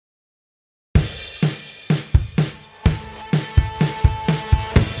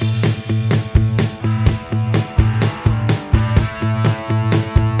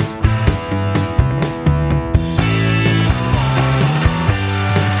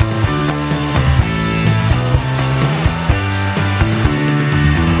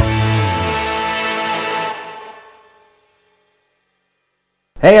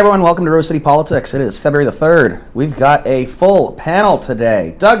Hey everyone, welcome to Rose City Politics. It is February the 3rd. We've got a full panel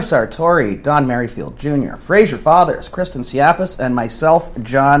today. Doug Sartori, Don Merrifield Jr., Fraser Fathers, Kristen Siapis, and myself,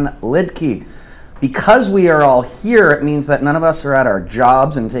 John Lidke. Because we are all here, it means that none of us are at our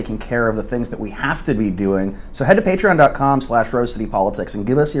jobs and taking care of the things that we have to be doing. So head to patreon.com/Rose City Politics and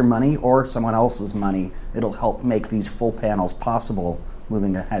give us your money or someone else's money. It'll help make these full panels possible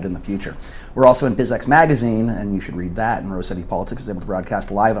moving ahead in the future. We're also in BizX Magazine, and you should read that. And Rose City Politics is able to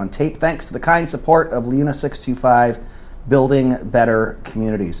broadcast live on tape thanks to the kind support of Luna 625, Building Better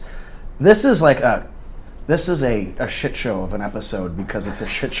Communities. This is a shit show of an episode because it's a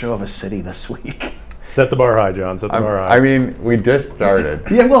shit show of a city this week. Set the bar high, John. Set the bar high. I mean, we just started.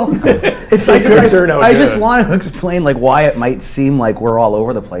 Yeah, well, it's like I just want to explain why it might seem like we're all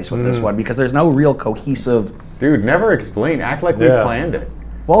over the place with this one, because there's no real cohesive. Dude, never explain. Act like we planned it.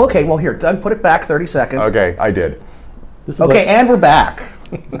 Well, okay. Well, here, Doug, put it back 30 seconds. Okay, I did. And we're back.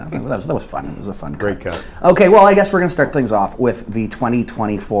 That was fun. It was a fun great cut. Okay, well, I guess we're going to start things off with the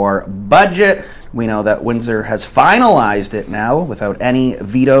 2024 budget. We know that Windsor has finalized it now without any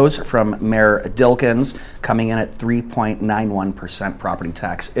vetoes from Mayor Dilkins, coming in at 3.91% property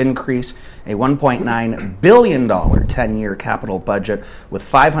tax increase, a $1.9 billion 10-year capital budget with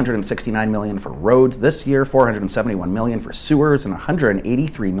 $569 million for roads this year, $471 million for sewers, and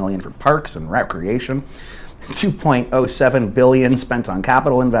 $183 million for parks and recreation. $2.07 billion spent on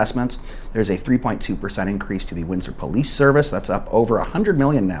capital investments. There's a 3.2% increase to the Windsor Police Service. That's up over $100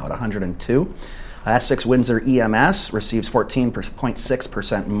 million now at $102. Essex Windsor EMS receives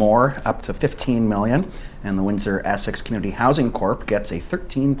 14.6% more, up to $15 million. And the Windsor Essex Community Housing Corp gets a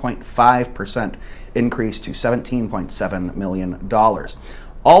 13.5% increase to $17.7 million.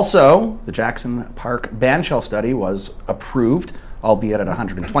 Also, the Jackson Park Bandshell study was approved, albeit at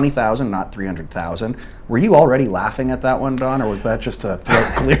 $120,000, not $300,000. Were you already laughing at that one, Don, or was that just a throat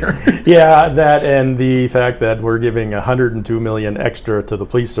clear? Yeah, that and the fact that we're giving $102 million extra to the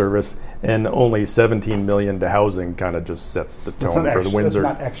police service and only $17 million to housing kind of just sets the tone for the Windsor.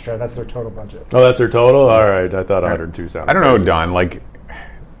 That's not extra. That's their total budget. Oh, that's their total? All right. I thought 102 sounded. I don't know, Don.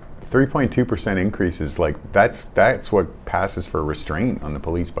 3.2% increase is that's what passes for restraint on the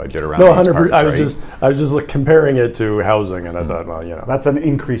police budget around. No, 100%. Parts, I was just comparing it to housing, and I thought, that's an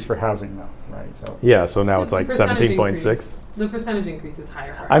increase for housing, though, right? So so now it's like 17.6. The percentage increase is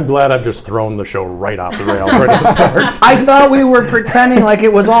higher. I'm glad I've just thrown the show right off the rails right at the start. I thought we were pretending like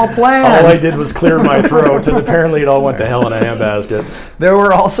it was all planned. All I did was clear my throat, and apparently it all went to hell in a handbasket. There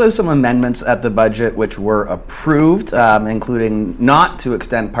were also some amendments at the budget which were approved, including not to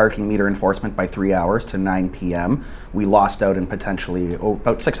extend parking meter enforcement by 3 hours to 9 p.m. We lost out in potentially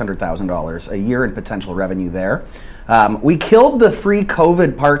about $600,000 a year in potential revenue there. We killed the free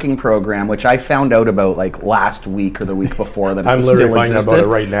COVID parking program, which I found out about last week or the week before. That I'm literally finding out about it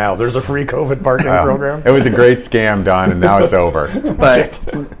right now. There's a free COVID parking program. It was a great scam, Don, and now it's over. But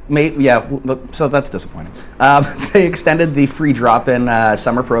so that's disappointing. They extended the free drop-in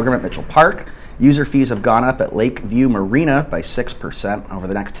summer program at Mitchell Park. User fees have gone up at Lakeview Marina by 6% over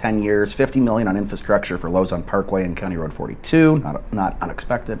the next 10 years. $50 million on infrastructure for Lozon Parkway and County Road 42, not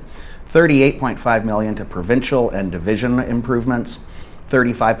unexpected. $38.5 million to provincial and division improvements.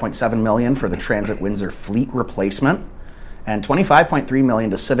 $35.7 million for the Transit Windsor fleet replacement. And $25.3 million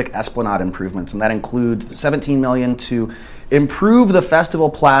to Civic Esplanade improvements. And that includes $17 million to improve the festival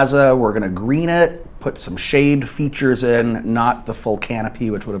plaza. We're going to green it, put some shade features in, not the full canopy,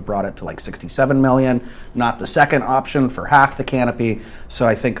 which would have brought it to $67 million, not the second option for half the canopy. So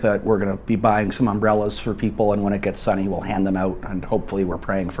I think that we're going to be buying some umbrellas for people, and when it gets sunny, we'll hand them out, and hopefully we're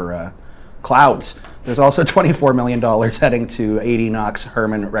praying for clouds. There's also $24 million heading to 80 Knox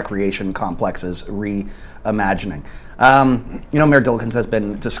Herman Recreation Complex's reimagining. Mayor Dilkins has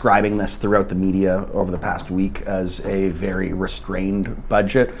been describing this throughout the media over the past week as a very restrained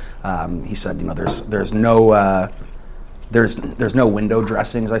budget. He said, there's no window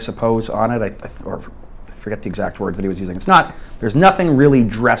dressings, I suppose, on it. I forget the exact words that he was using. There's nothing really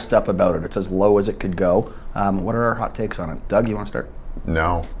dressed up about it. It's as low as it could go. What are our hot takes on it? Doug, you want to start?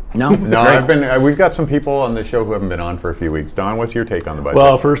 No. No? We've got some people on the show who haven't been on for a few weeks. Don, what's your take on the budget?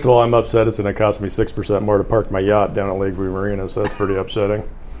 Well, first of all, I'm upset. It's going to cost me 6% more to park my yacht down at Lakeview Marina, so that's pretty upsetting.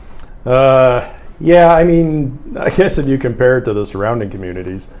 I guess if you compare it to the surrounding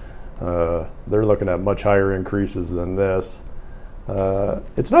communities, they're looking at much higher increases than this.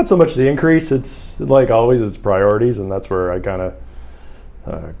 It's not so much the increase, it's like always, it's priorities, and that's where I kind of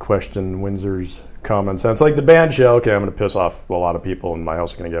question Windsor's common sense. Like the band shell, okay, I'm going to piss off a lot of people and my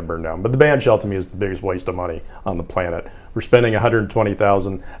house is going to get burned down. But the band shell to me is the biggest waste of money on the planet. We're spending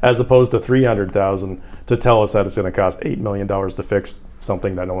 $120,000 as opposed to $300,000 to tell us that it's going to cost $8 million to fix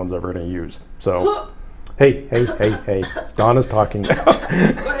something that no one's ever going to use. So, hey, Donna's talking now. Go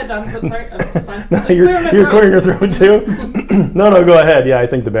ahead, Don. I'm sorry. I'm fine. No, you're clearing your throat too? No, go ahead. Yeah, I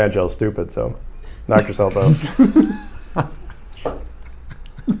think the band shell's stupid, so knock yourself out.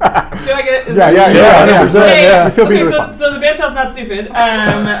 Do I get it? Yeah, 100%. Okay, so the band shell's not stupid.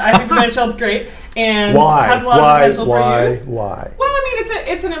 I think the band shell's great and has a lot of potential for use. Why? Well, I mean,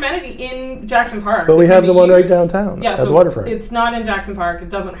 it's an amenity in Jackson Park. But we have the one right downtown at the waterfront. It's not in Jackson Park. It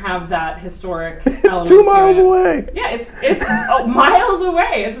doesn't have that historic It's element 2 miles to it. away. Yeah, it's miles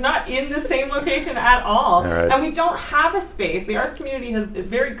away. It's not in the same location at all. Right. And we don't have a space. The arts community is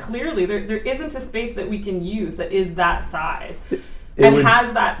very clearly, there isn't a space that we can use that is that size.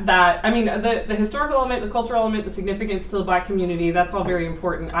 Has that I mean, the historical element, the cultural element, the significance to the Black community, that's all very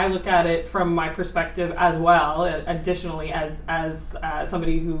important. I look at it from my perspective as well, additionally, as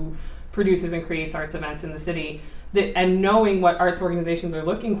somebody who produces and creates arts events in the city. And knowing what arts organizations are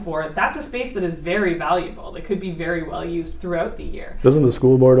looking for, that's a space that is very valuable. That could be very well used throughout the year. Doesn't the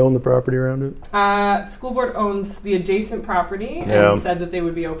school board own the property around it? The school board owns the adjacent property and said that they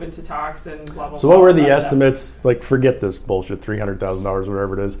would be open to talks and blah, blah, blah. So what were the estimates? Like, forget this bullshit, $300,000,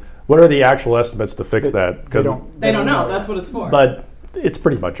 whatever it is. What are the actual estimates to fix that? They don't know. That's what it's for. But it's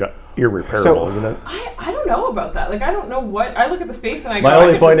pretty much irreparable, isn't it? I don't know about that. Like, I don't know what... I look at the space and I go, My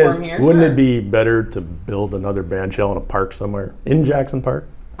only point is, wouldn't it be better to build another band shell in a park somewhere? In Jackson Park?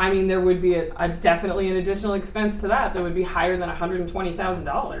 I mean, there would be definitely an additional expense to that would be higher than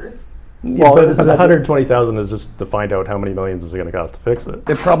 $120,000. Yeah, but $120,000 is just to find out how many millions is it going to cost to fix it.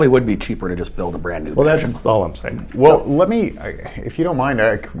 It probably would be cheaper to just build a brand new mansion. That's all I'm saying. Well, let me, if you don't mind,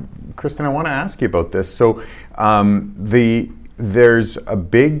 Kristen, I want to ask you about this. So there's a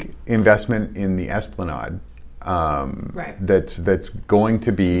big investment in the Esplanade right. that's going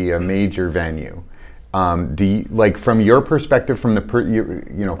to be a major venue. Do you, like, from your perspective, from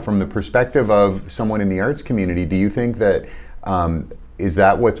the perspective of someone in the arts community, do you think that is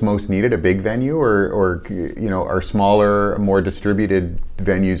that what's most needed, a big venue, or are smaller, more distributed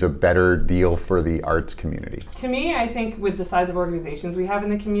venues a better deal for the arts community? To me, I think with the size of organizations we have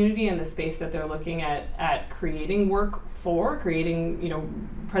in the community and the space that they're looking at creating work for, creating,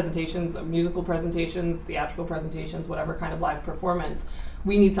 presentations, musical presentations, theatrical presentations, whatever kind of live performance,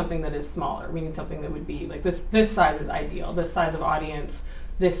 we need something that is smaller. We need something that would be like this size is ideal. This size of audience,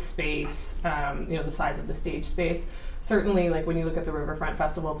 this space, the size of the stage space. Certainly, like when you look at the Riverfront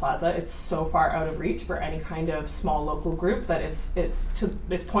Festival Plaza, it's so far out of reach for any kind of small local group that it's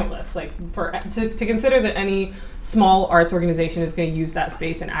pointless. Like to consider that any small arts organization is going to use that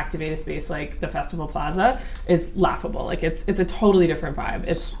space and activate a space like the Festival Plaza is laughable. Like it's a totally different vibe.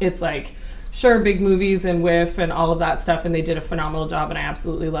 It's like, sure, big movies and WIF and all of that stuff, and they did a phenomenal job, and I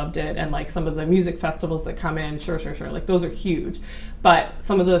absolutely loved it. And like some of the music festivals that come in, sure, like those are huge. But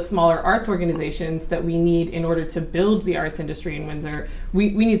some of the smaller arts organizations that we need in order to build the arts industry in Windsor,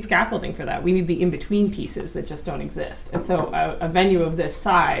 we need scaffolding for that. We need the in-between pieces that just don't exist. And so a venue of this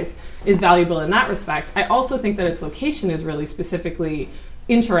size is valuable in that respect. I also think that its location is really specifically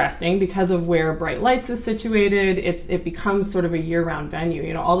interesting because of where Bright Lights is situated. It becomes sort of a year-round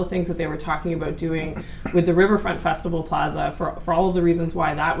venue. All the things that they were talking about doing with the Riverfront Festival Plaza, for all of the reasons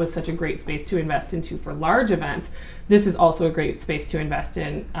why that was such a great space to invest into for large events, this is also a great space to invest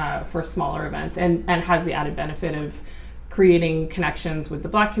in for smaller events, and has the added benefit of creating connections with the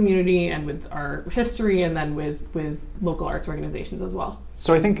Black community and with our history, and then with local arts organizations as well.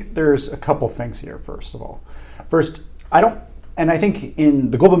 So I think there's a couple things here, first of all. First, I think in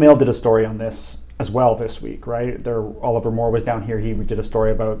the Globe and Mail did a story on this as well this week, right? Oliver Moore was down here. He did a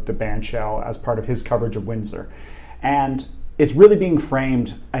story about the band shell as part of his coverage of Windsor. And it's really being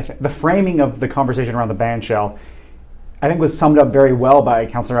framed, the framing of the conversation around the band shell, I think was summed up very well by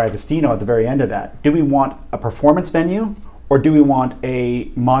Councillor Agostino at the very end of that. Do we want a performance venue, or do we want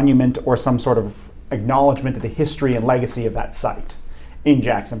a monument or some sort of acknowledgement of the history and legacy of that site in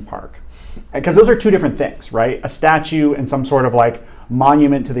Jackson Park? Because those are two different things, right? A statue and some sort of like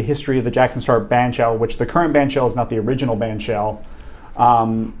monument to the history of the Jackson Park band shell, which the current band shell is not the original band shell,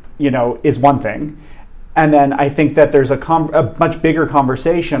 is one thing. And then I think that there's a much bigger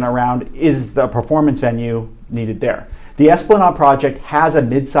conversation around, is the performance venue needed there? The Esplanade project has a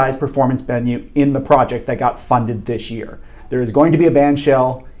mid-sized performance venue in the project that got funded this year. There is going to be a band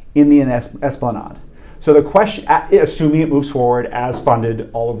shell in the Esplanade. So the question, assuming it moves forward as funded,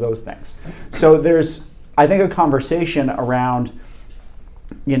 all of those things. So there's, I think, a conversation around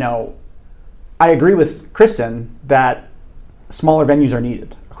I agree with Kristen that smaller venues are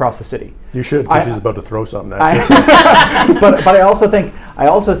needed across the city. You should, because she's about to throw something at you. But I also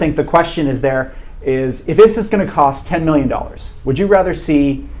think the question is if this is going to cost $10 million, would you rather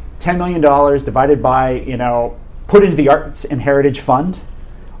see $10 million divided by, put into the Arts and Heritage Fund,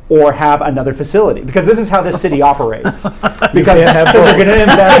 or have another facility? Because this is how this city operates. Because you're going to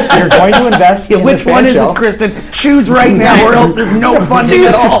invest in which this one band is shell. it, Kristen? Choose right now, or else there's no funding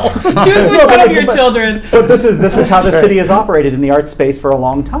at all. Choose which one of your children. But this is how the city has operated in the arts space for a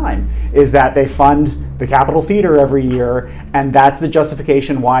long time, is that they fund the Capitol Theater every year, and that's the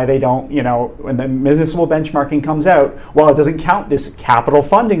justification why they don't, when the municipal benchmarking comes out, well, it doesn't count this capital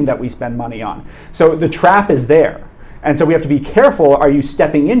funding that we spend money on. So the trap is there. And so we have to be careful, are you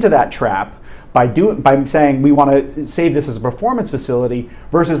stepping into that trap by saying we want to save this as a performance facility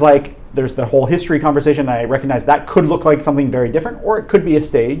versus there's the whole history conversation. I recognize that could look like something very different, or it could be a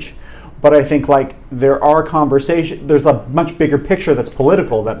stage. But I think there are conversations, there's a much bigger picture that's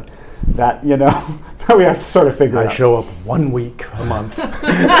political that that we have to sort of figure out. I show up 1 week a month. I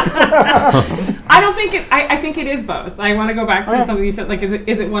don't think it. I think it is both. I want to go back to something you said.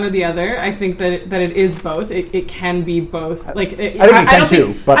 Is it one or the other? I think that it is both. It can be both. I think it can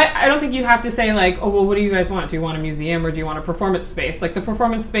too. But I don't think you have to say oh well, what do you guys want? Do you want a museum or do you want a performance space? The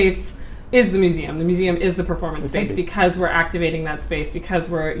performance space is the museum. The museum is the performance space because we're activating that space, because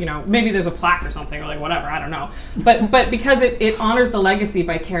we're, maybe there's a plaque or something or whatever, I don't know. But because it honors the legacy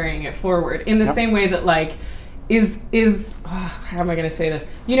by carrying it forward in the same way that how am I going to say this?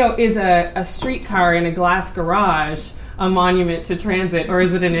 Is a streetcar in a glass garage a monument to transit, or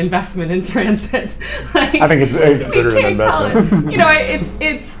is it an investment in transit? I think it's considered an investment.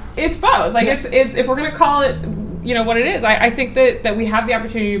 It's both. It's if we're going to call it what it is, I think that we have the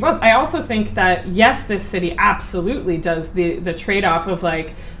opportunity to do both. I also think that yes, this city absolutely does the trade-off of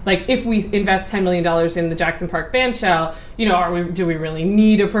if we invest $10 million in the Jackson Park bandshell, do we really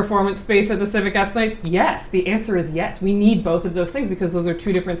need a performance space at the Civic Esplanade? Yes, the answer is yes. We need both of those things because those are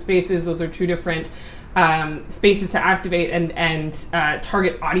two different spaces. Those are two different spaces to activate and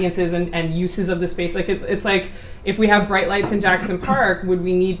target audiences and uses of the space. It's like if we have bright lights in Jackson Park, would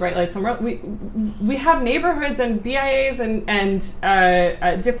we need bright lights somewhere else? We have neighborhoods and BIAs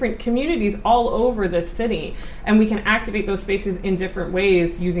and different communities all over this city, and we can activate those spaces in different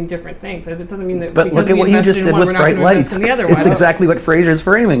ways using different things. It doesn't mean that. But look at what you just did with bright lights. It's exactly what Fraser's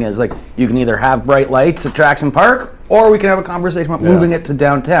framing is. You can either have bright lights at Jackson Park, or we can have a conversation about moving it to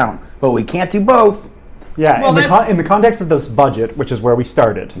downtown. But we can't do both. Yeah, in the context of this budget, which is where we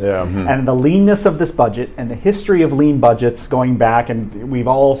started, and the leanness of this budget and the history of lean budgets going back, and we've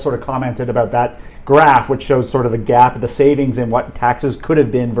all sort of commented about that graph, which shows sort of the gap, the savings in what taxes could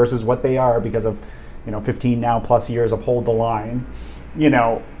have been versus what they are because of 15 now plus years of hold the line.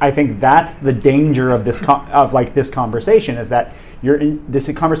 I think that's the danger of this this conversation is that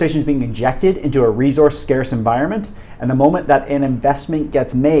this conversation is being injected into a resource scarce environment, and the moment that an investment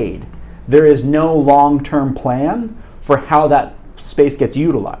gets made, there is no long-term plan for how that space gets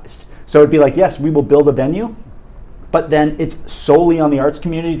utilized. So it'd be yes, we will build a venue, but then it's solely on the arts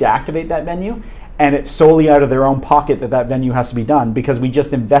community to activate that venue, and it's solely out of their own pocket that venue has to be done because we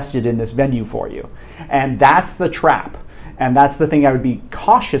just invested in this venue for you. And that's the trap. And that's the thing I would be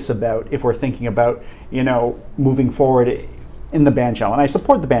cautious about if we're thinking about, moving forward in the bandshell. And I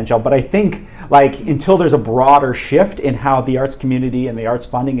support the bandshell, but I think until there's a broader shift in how the arts community and the arts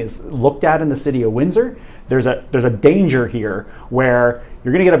funding is looked at in the city of Windsor, there's a danger here where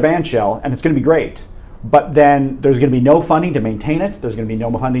you're going to get a bandshell and it's going to be great. But then there's going to be no funding to maintain it. There's going to be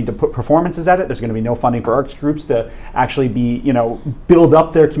no funding to put performances at it. There's going to be no funding for arts groups to actually be, build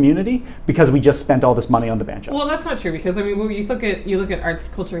up their community because we just spent all this money on the bandshell. Well, that's not true because when you look at arts,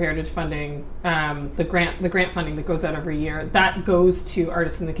 culture, heritage funding, the grant funding that goes out every year, that goes to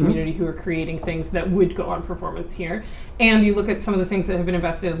artists in the community who are creating things that would go on performance here. And you look at some of the things that have been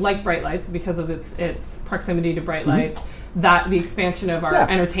invested, like Bright Lights, because of its proximity to Bright Lights. That the expansion of our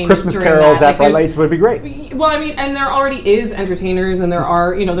entertainment Christmas during carols that, at Bright Lights would be great. Well, and there already is entertainers, and there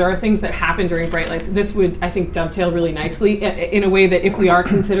are things that happen during Bright Lights. This would, I think, dovetail really nicely in a way that if we are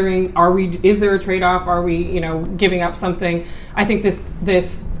considering, is there a trade-off? Are we, giving up something? I think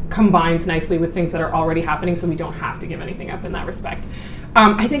this combines nicely with things that are already happening, so we don't have to give anything up in that respect.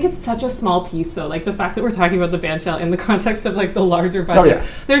 I think it's such a small piece, though. The fact that we're talking about the bandshell in the context of the larger budget. Oh, yeah.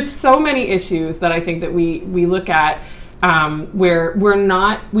 There's so many issues that I think that we look at. where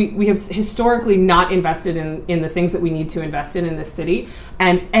we have historically not invested in the things that we need to invest in this city,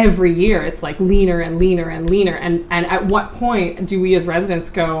 and every year it's like leaner and leaner and leaner, and at what point do we as residents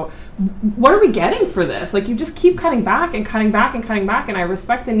go, what are we getting for this? Like, you just keep cutting back and cutting back and cutting back, and I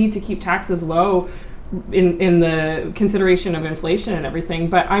respect the need to keep taxes low in the consideration of inflation and everything,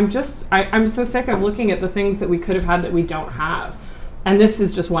 but I'm so sick of looking at the things that we could have had that we don't have. And this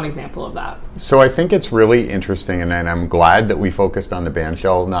is just one example of that. So I think it's really interesting, and I'm glad that we focused on the ban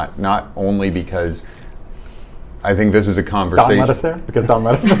shell, not only because I think this is a conversation. Don let us there? Because Don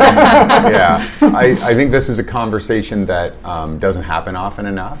let us there. Yeah. I think this is a conversation that doesn't happen often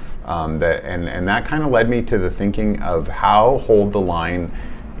enough. And that kind of led me to the thinking of how Hold the Line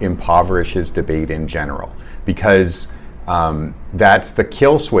impoverishes debate in general. Because that's the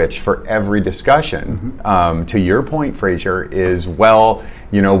kill switch for every discussion. To your point, Fraser, is, well,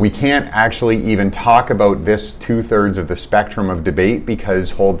 we can't actually even talk about this 2/3 of the spectrum of debate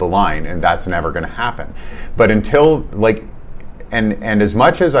because Hold the Line, and that's never going to happen. But until, and as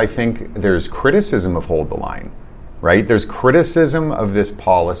much as I think there's criticism of Hold the Line, right? There's criticism of this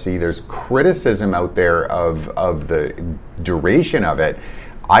policy, there's criticism out there of the duration of it.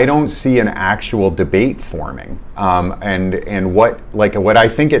 I don't see an actual debate forming, and what I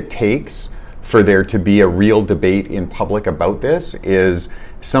think it takes for there to be a real debate in public about this is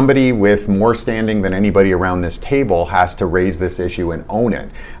somebody with more standing than anybody around this table has to raise this issue and own it.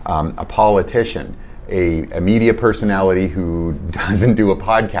 A politician, a media personality who doesn't do a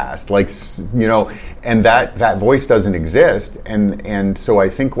podcast, and that voice doesn't exist, and so I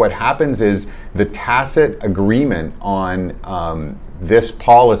think what happens is the tacit agreement on this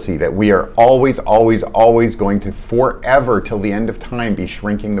policy that we are always going to forever till the end of time be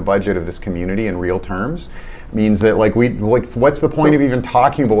shrinking the budget of this community in real terms means that what's the point of even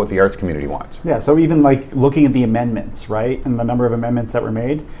talking about what the arts community wants? Yeah, so even looking at the amendments, right, and the number of amendments that were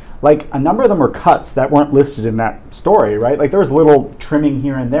made, a number of them were cuts that weren't listed in that story, right? There was little trimming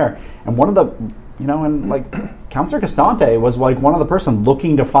here and there, and one of the, Councillor Castante was one of the person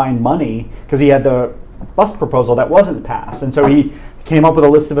looking to find money because he had the bus proposal that wasn't passed, and so he came up with a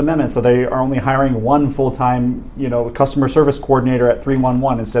list of amendments. So they are only hiring one full-time, customer service coordinator at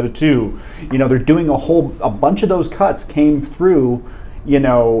 311 instead of 2. They're doing a bunch of those cuts came through,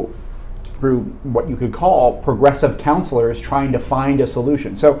 through what you could call progressive councillors trying to find a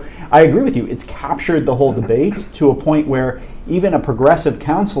solution. So I agree with you. It's captured the whole debate to a point where even a progressive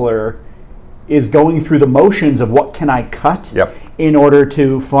councillor is going through the motions of what can I cut in order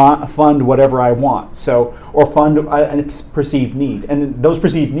to fund whatever I want. So, or fund a perceived need. And those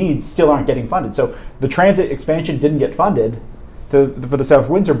perceived needs still aren't getting funded. So the transit expansion didn't get funded for the South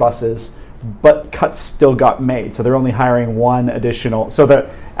Windsor buses, but cuts still got made. So they're only hiring one additional. So the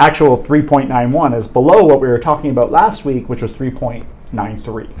actual 3.91 is below what we were talking about last week, which was 3.93.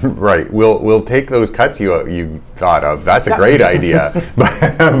 Right. We'll take those cuts you thought of. That's a great idea.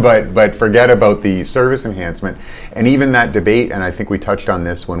 But forget about the service enhancement. And even that debate, and I think we touched on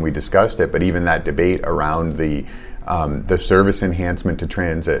this when we discussed it, but even that debate around the service enhancement to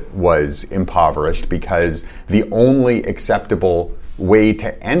transit was impoverished because the only acceptable way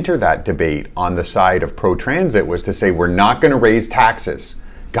to enter that debate on the side of pro-transit was to say, we're not going to raise taxes.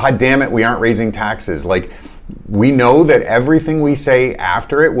 God damn it, we aren't raising taxes. We know that everything we say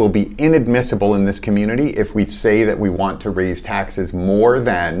after it will be inadmissible in this community if we say that we want to raise taxes more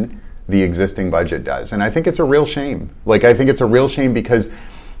than the existing budget does. And I think it's a real shame. I think it's a real shame because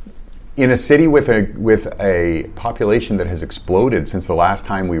in a city with a population that has exploded since the last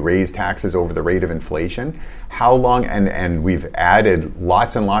time we raised taxes over the rate of inflation, how long, and we've added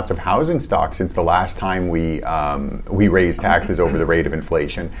lots and lots of housing stock since the last time we raised taxes over the rate of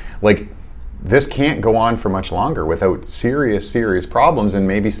inflation. This can't go on for much longer without serious problems, and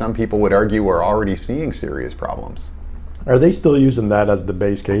maybe some people would argue we're already seeing serious problems. Are they still using that as the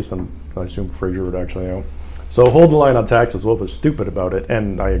base case? And I assume Fraser would actually know. So Hold the Line on taxes, what was stupid about it,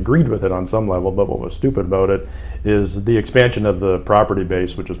 and I agreed with it on some level, but what was stupid about it is the expansion of the property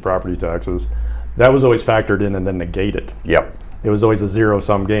base, which is property taxes. That was always factored in and then negated. Yep. It was always a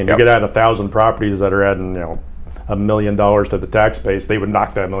zero-sum game. Yep. You could add 1,000 properties that are adding, $1 million to the tax base, they would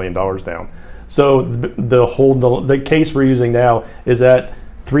knock that $1 million down. So the case we're using now is at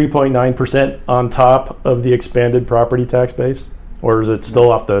 3.9% on top of the expanded property tax base, or is it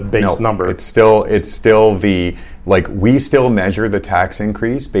still off the base number? It's still the we still measure the tax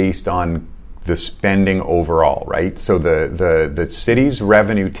increase based on the spending overall, right? So the city's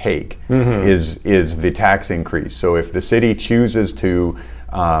revenue take is the tax increase. So if the city chooses to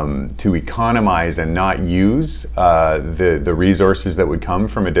economize and not use the resources that would come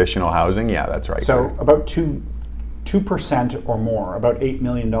from additional housing, yeah, that's right. So about 2% or more, about $8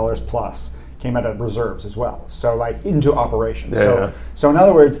 million plus, came out of reserves as well. So like into operations. Yeah. So in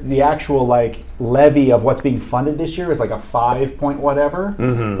other words, the actual like levy of what's being funded this year is like a 5 point whatever,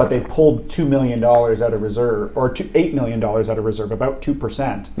 but they pulled $2 million out of reserve, or $8 million out of reserve, about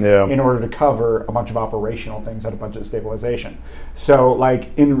 2%, in order to cover a bunch of operational things out of budget stabilization. So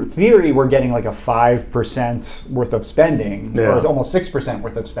like in theory, we're getting like a 5% worth of spending, or almost 6%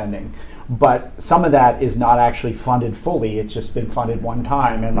 worth of spending. But some of that is not actually funded fully. It's just been funded one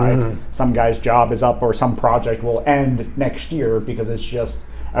time, and like some guy's job is up, or some project will end next year because it's just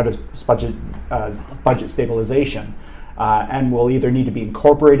out of budget stabilization, and will either need to be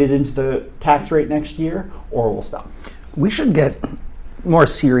incorporated into the tax rate next year, or will stop. We should get more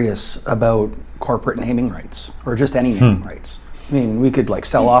serious about corporate naming rights, or just any naming rights. I mean, we could like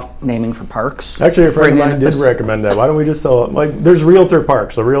sell off naming for parks. Actually, a friend of mine did recommend that. Why don't we just sell it? Like, there's Realtor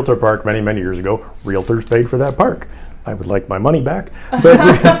Park. So Realtor Park, many years ago, realtors paid for that park. I would like my money back. But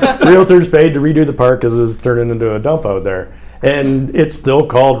realtors paid to redo the park because it's turning into a dump out there. And it's still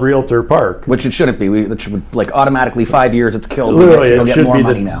called Realtor Park. Which it shouldn't be. It should, like, automatically 5 years it's killed. Literally, it should more be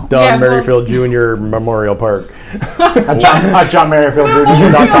money the now. Don Merrifield Jr. Memorial Park. John Merrifield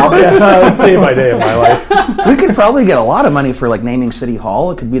Jr.com. It's day by day of my life. We could probably get a lot of money for like naming City Hall.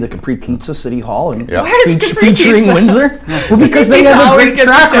 It could be the Capri Pizza City Hall, and featuring Windsor. Well, because they have a great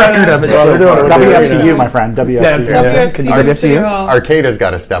track record of it. Well, So WFCU, my friend. WFCU. Arcada's got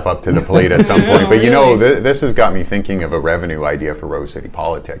to step up to the plate at some point. But you know, this has got me thinking of a revenue idea for Rose City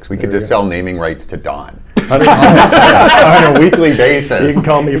politics. We could just sell naming rights to Don on a weekly basis. You can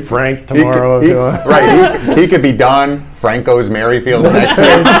call me Frank tomorrow if you want. Right, he could be Don Franco's Merrifield next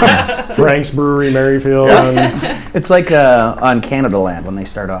year. Frank's Brewery Merrifield. it's like on Canada Land when they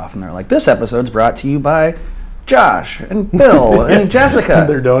start off and they're like, "This episode's brought to you by Josh and Bill and Jessica."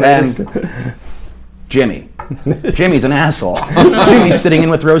 They're donors. And Jimmy. Jimmy's an asshole. Jimmy's sitting in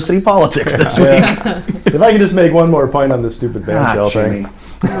with Rose City politics this week. If I could just make one more point on this stupid band shell thing. Jimmy.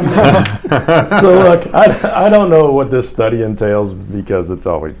 So look, I don't know what this study entails because it's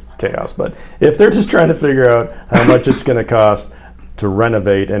always chaos. But if they're just trying to figure out how much it's going to cost to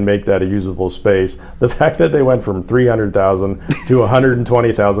renovate and make that a usable space, the fact that they went from $300,000 to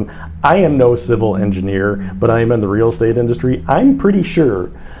 $120,000, I am no civil engineer, but I am in the real estate industry. I'm pretty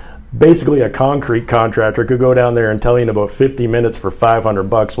sure basically a concrete contractor could go down there and tell you in about 50 minutes for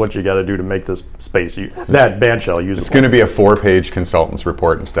 $500 what you got to do to make this space, that band shell usable. It's going to be a 4-page consultant's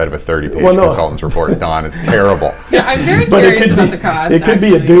report instead of a 30-page consultant's report, Don. It's terrible. Yeah, I'm very curious about the cost. It could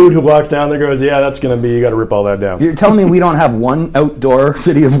be a dude who walks down there and goes, yeah, that's going to be, you got to rip all that down. You're telling me we don't have one outdoor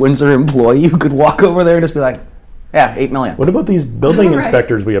City of Windsor employee who could walk over there and just be like, yeah, $8 million. What about these building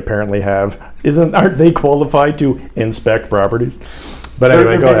inspectors we apparently have? Aren't they qualified to inspect properties? But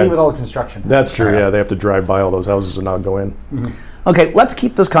anyway, they're busy with all the construction. That's true, yeah. They have to drive by all those houses and not go in. Mm-hmm. Okay, let's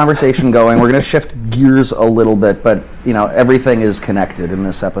keep this conversation going. We're going to shift gears a little bit, but you know, everything is connected in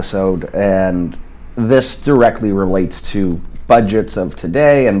this episode, and this directly relates to budgets of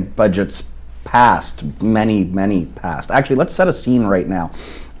today and budgets past, many past. Actually, let's set a scene right now.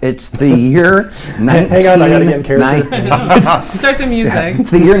 It's the year Hang on, I gotta get in character. Start the music.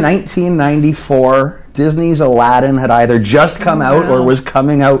 It's the year 1994. Disney's Aladdin had either just come out or was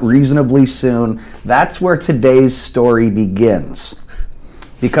coming out reasonably soon. That's where today's story begins.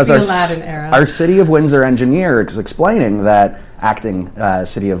 Because our City of Windsor engineer is explaining that, acting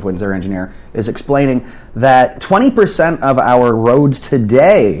City of Windsor engineer, is explaining that 20% of our roads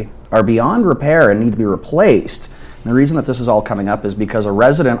today are beyond repair and need to be replaced. And the reason that this is all coming up is because a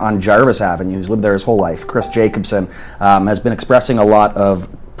resident on Jarvis Avenue, who's lived there his whole life, Chris Jacobson, has been expressing a lot of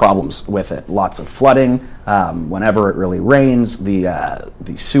problems with it. Lots of flooding whenever it really rains. The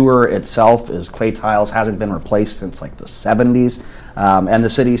sewer itself is clay tiles, hasn't been replaced since like the 70s. And the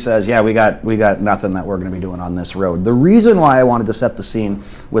city says, yeah, we got nothing that we're going to be doing on this road. The reason why I wanted to set the scene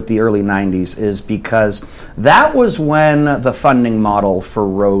with the early 90s is because that was when the funding model for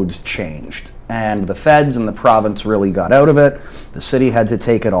roads changed. And the feds and the province really got out of it. The city had to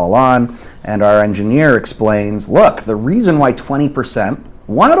take it all on. And our engineer explains, look, the reason why 20%,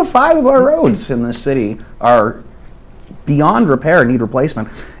 1 out of 5 of our roads in this city are beyond repair and need replacement,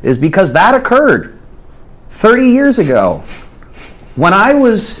 is because that occurred 30 years ago when I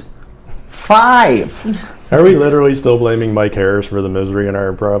was 5. Are we literally still blaming Mike Harris for the misery in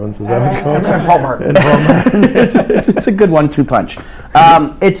our province? Is that what's going on? Paul Martin. It's a good 1-2 punch.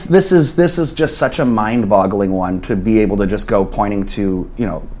 This is just such a mind-boggling one to be able to just go pointing to, you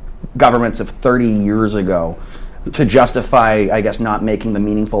know, governments of 30 years ago to justify, I guess, not making the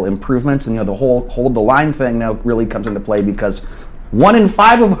meaningful improvements. And, you know, the whole hold the line thing now really comes into play because 1 in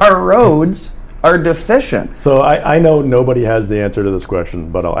 5 of our roads are deficient. So I know nobody has the answer to this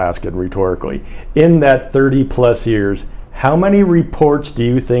question, but I'll ask it rhetorically. In that 30 plus years, how many reports do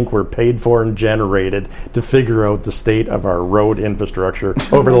you think were paid for and generated to figure out the state of our road infrastructure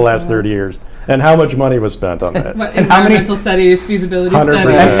over the last 30 years? And how much money was spent on that? What, environmental studies, feasibility 100%.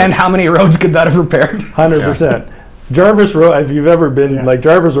 studies? And how many roads could that have repaired? 100%. Jarvis Road, if you've ever been, like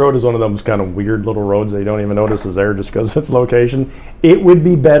Jarvis Road is one of those kind of weird little roads that you don't even notice is there just because of its location. It would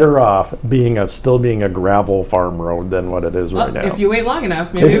be better off still being a gravel farm road than what it is right now. If you wait long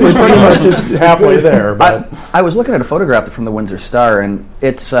enough, maybe it Pretty will be. much it's halfway there. But I was looking at a photograph from the Windsor Star, and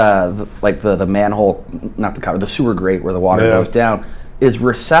it's the manhole, not the cover, the sewer grate where the water goes down, is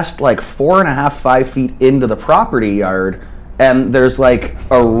recessed like 4.5, 5 feet into the property yard. And there's like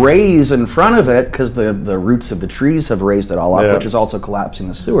a raise in front of it because the roots of the trees have raised it all up, which is also collapsing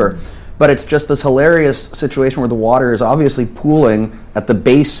the sewer. But it's just this hilarious situation where the water is obviously pooling at the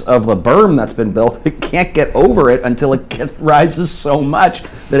base of the berm that's been built. It can't get over it until it rises so much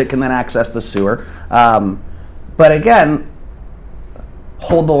that it can then access the sewer. But again,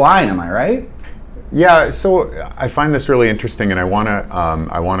 hold the line, am I right? Yeah, so I find this really interesting, and I want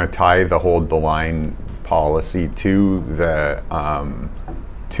to tie the hold the line policy to that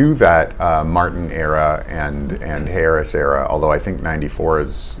Martin era and Harris era. Although I think 94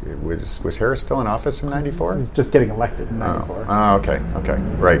 was Harris still in office in 94? He's just getting elected in 94. Oh, okay,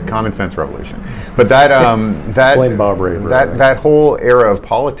 right. Common sense revolution. But that blame Bob Ray for that whole era of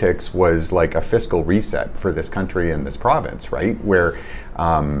politics was like a fiscal reset for this country and this province, right? Where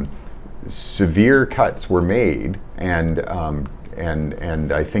severe cuts were made, and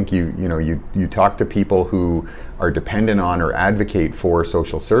I think you talk to people who are dependent on or advocate for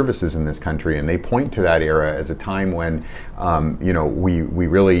social services in this country, and they point to that era as a time when we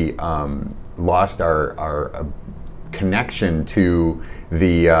really lost our connection to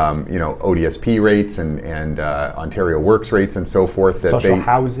the ODSP rates and Ontario Works rates and so forth. That social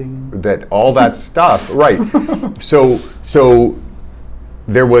housing. That all that stuff, right? So.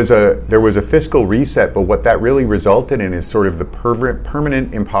 There was a fiscal reset, but what that really resulted in is sort of the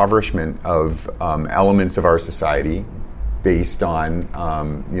permanent impoverishment of elements of our society based on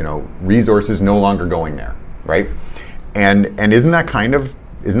resources no longer going there, right? And isn't that kind of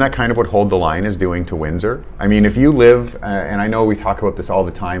what Hold the Line is doing to Windsor? I mean, if you live, and I know we talk about this all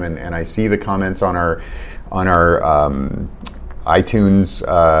the time, and I see the comments on our iTunes,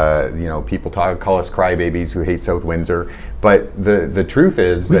 people call us crybabies who hate South Windsor, but the truth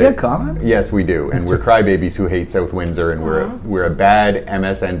is we get comments. Yes, we do, and we're crybabies who hate South Windsor, and we're a bad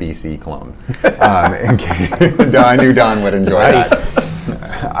MSNBC clone. I knew Don would enjoy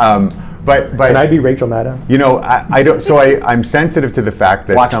that. But can I be Rachel Maddow? I don't. So I'm sensitive to the fact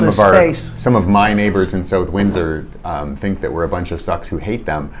that Watch some of my neighbors in South Windsor think that we're a bunch of sucks who hate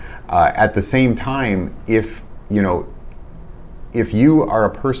them. At the same time, if you are a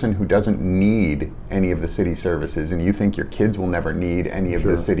person who doesn't need any of the city services and you think your kids will never need any of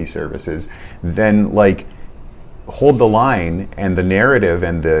the city services, then Hold the Line and the narrative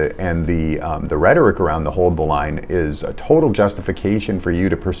and the rhetoric around the Hold the Line is a total justification for you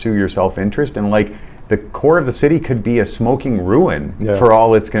to pursue your self-interest, and the core of the city could be a smoking ruin for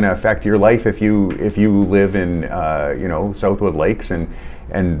all it's going to affect your life if you live in Southwood Lakes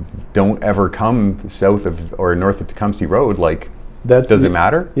and don't ever come south of or north of Tecumseh Road. Does it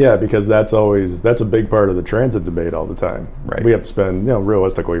matter? Yeah, because that's a big part of the transit debate all the time. Right. We have to spend,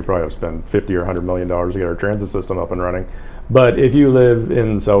 realistically, we probably have to spend $50 or $100 million to get our transit system up and running. But if you live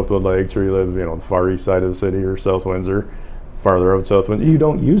in Southwood Lakes, or you live, the far east side of the city, or South Windsor, farther out South Windsor, you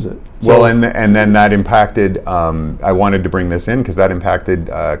don't use it. Well, and then that impacted. I wanted to bring this in because that impacted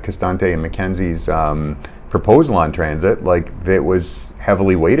Costante and Mackenzie's proposal on transit. It was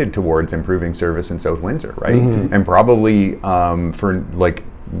heavily weighted towards improving service in South Windsor, right? Mm-hmm. And probably for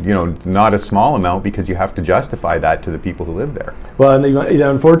not a small amount, because you have to justify that to the people who live there. Well, and the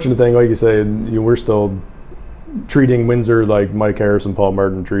unfortunate thing, like you say, we're still treating Windsor like Mike Harris and Paul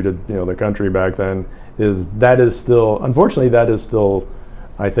Martin treated the country back then. Unfortunately, that is still,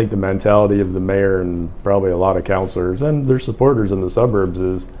 I think, the mentality of the mayor and probably a lot of councillors and their supporters in the suburbs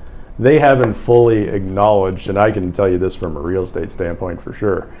is they haven't fully acknowledged, and I can tell you this from a real estate standpoint for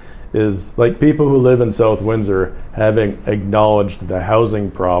sure, is people who live in South Windsor having acknowledged the housing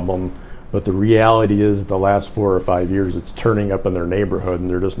problem, but the reality is the last 4 or 5 years it's turning up in their neighborhood and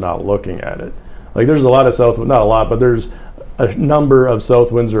they're just not looking at it. There's a lot of not a lot, but there's a number of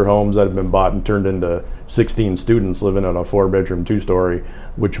South Windsor homes that have been bought and turned into 16 students living in a 4-bedroom, 2-story,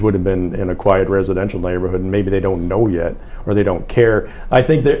 which would have been in a quiet residential neighborhood, and maybe they don't know yet or they don't care. I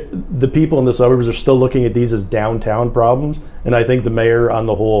think that the people in the suburbs are still looking at these as downtown problems, and I think the mayor on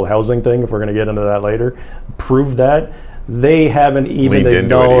the whole housing thing, if we're going to get into that later, proved that. They haven't even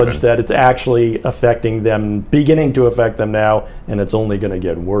acknowledged that it's actually affecting them, beginning to affect them now, and it's only going to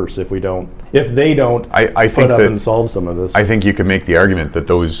get worse if they don't I think put up that, and solve some of this. I think you could make the argument that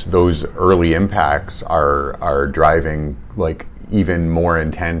those early impacts are driving like even more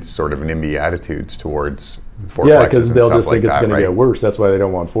intense sort of NIMBY attitudes towards fourplexes. Yeah, because they'll just think like it's going right? to get worse. That's why they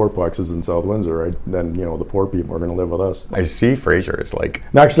don't want fourplexes in South Windsor, right? Then the poor people are going to live with us. I see Fraser is like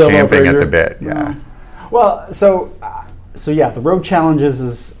Knock yourself out, champing at Fraser. the bit. Yeah. Well, so yeah, the road challenges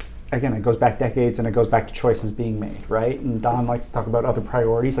is, again, it goes back decades and it goes back to choices being made, right? And Don likes to talk about other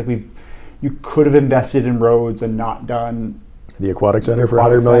priorities. Like you could have invested in roads and not done The Aquatic Center for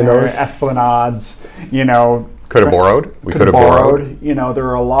 $100 million. Esplanades, Could have borrowed. We could have borrowed. There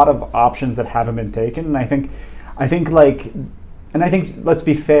are a lot of options that haven't been taken, and I think let's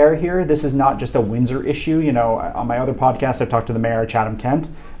be fair here. This is not just a Windsor issue. On my other podcast, I've talked to the mayor of Chatham-Kent.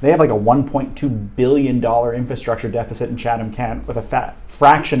 They have like a $1.2 billion infrastructure deficit in Chatham-Kent with a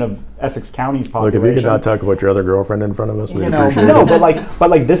fraction of Essex County's population. Look, if you could not talk about your other girlfriend in front of us, we'd appreciate it. No, but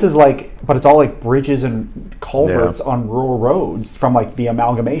this is but it's all like bridges and culverts on rural roads from like the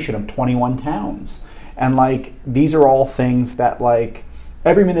amalgamation of 21 towns. And like these are all things that like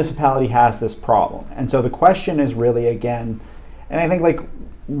every municipality has this problem. And so the question is really, again, and I think like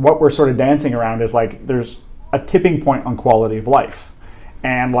what we're sort of dancing around is like there's a tipping point on quality of life.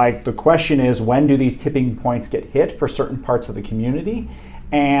 And like the question is, when do these tipping points get hit for certain parts of the community?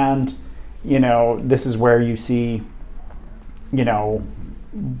 And this is where you see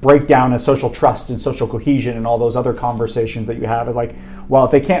breakdown of social trust and social cohesion and all those other conversations that you have. It's like, well,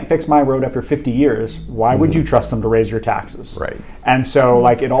 if they can't fix my road after 50 years, why would you trust them to raise your taxes? Right. And so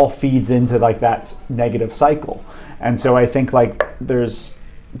like it all feeds into like that negative cycle. And so I think like there's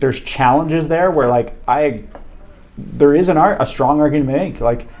challenges there where like there is a strong argument to make,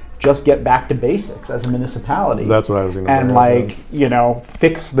 like just get back to basics as a municipality. That's what I was going to And like,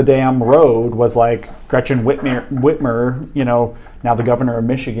 fix the damn road was like Gretchen Whitmer, now the governor of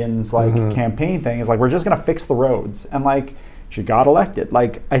Michigan's like campaign thing is like, we're just going to fix the roads. And like, she got elected.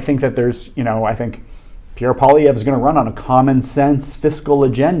 Like, I think that there's, I think Pierre Poilievre is going to run on a common sense fiscal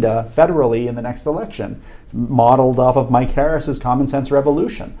agenda federally in the next election, modeled off of Mike Harris's common sense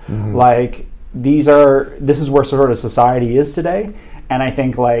revolution. Like, this is where sort of society is today. And I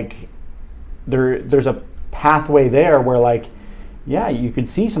think like there's a pathway there where like, yeah, you could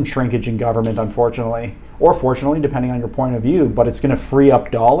see some shrinkage in government, unfortunately, or fortunately, depending on your point of view, but it's going to free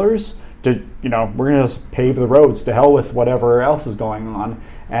up dollars to, we're going to just pave the roads, to hell with whatever else is going on.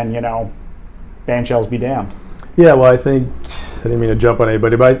 And, ban shells be damned. Yeah, well, I didn't mean to jump on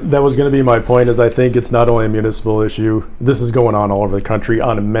anybody, but that was going to be my point, is I think it's not only a municipal issue. This is going on all over the country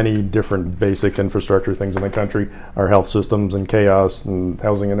on many different basic infrastructure things in the country, our health systems and chaos and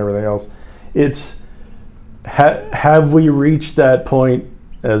housing and everything else. It's, have we reached that point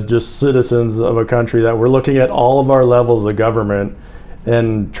as just citizens of a country that we're looking at all of our levels of government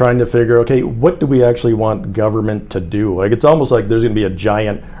and trying to figure, okay, what do we actually want government to do? Like, it's almost like there's going to be a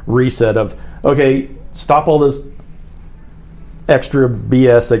giant reset of, okay, stop all this extra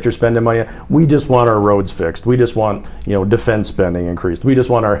BS that you're spending money on. We just want our roads fixed. We just want, defense spending increased. We just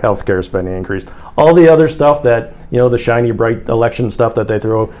want our healthcare spending increased. All the other stuff that, the shiny, bright election stuff that they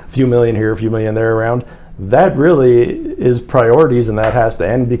throw a few million here, a few million there around, that really is priorities, and that has to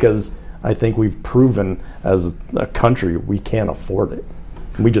end, because I think we've proven as a country we can't afford it.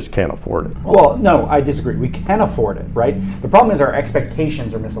 We just can't afford it. Well, no, I disagree. We can afford it, right? The problem is our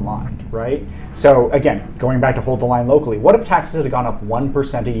expectations are misaligned, right? So again, going back to hold the line locally, what if taxes had gone up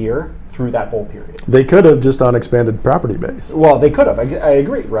 1% a year through that whole period? They could have, just on expanded property base. Well, they could have. I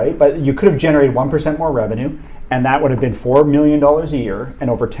agree, right? But you could have generated 1% more revenue, and that would have been $4 million a year. And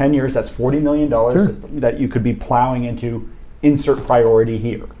over 10 years, that's $40 million that you could be plowing into insert priority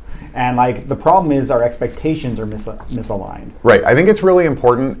here. And like the problem is our expectations are misaligned. Right. I think it's really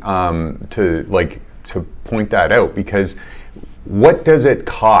important to point that out, because what does it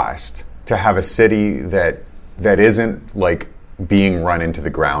cost to have a city that isn't like being run into the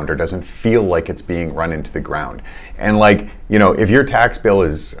ground, or doesn't feel like it's being run into the ground? And like, if your tax bill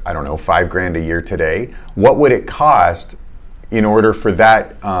is, I don't know, $5,000 a year today, what would it cost in order for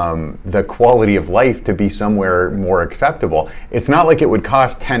that, the quality of life to be somewhere more acceptable? It's not like it would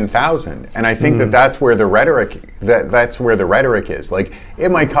cost $10,000, and I think that's where the rhetoric is. Like, it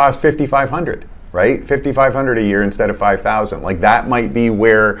might cost $5,500. right? $5,500 a year instead of $5,000. Like that might be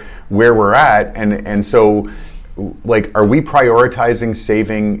where we're at, and so. Like, are we prioritizing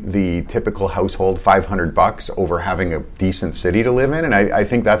saving the typical household $500 over having a decent city to live in? And I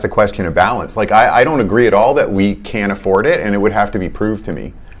think that's a question of balance. Like, I don't agree at all that we can't afford it, and it would have to be proved to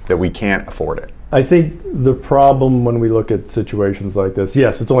me that we can't afford it. I think the problem when we look at situations like this,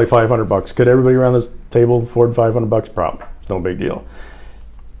 yes, it's only $500. Could everybody around this table afford $500? Problem. It's no big deal.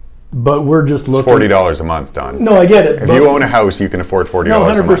 But we're just looking. It's $40 a month, Don. No, I get it. If you own a house, you can afford $40 a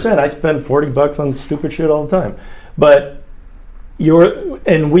month. 100%. I spend $40 on stupid shit all the time. But we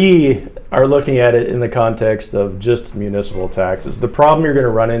are looking at it in the context of just municipal taxes. The problem you're going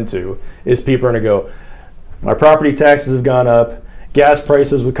to run into is people are going to go, my property taxes have gone up, gas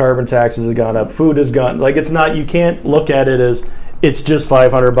prices with carbon taxes have gone up, food has gone, like it's not, you can't look at it as it's just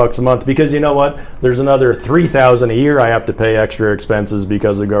 $500 a month, because you know what? There's another $3,000 a year I have to pay extra expenses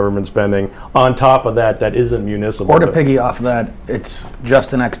because of government spending. On top of that, that isn't municipal. Or to piggy off that, it's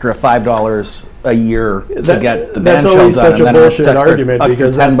just an extra $5 a year to get the band That's shell always done, such a and then bullshit argument,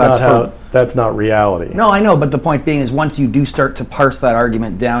 because $10 that's not reality. No, I know, but the point being is once you do start to parse that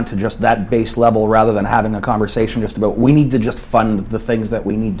argument down to just that base level, rather than having a conversation just about we need to just fund the things that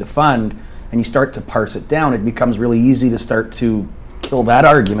we need to fund, and you start to parse it down, it becomes really easy to start to kill that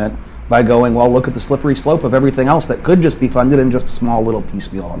argument by going, well, look at the slippery slope of everything else that could just be funded in just small little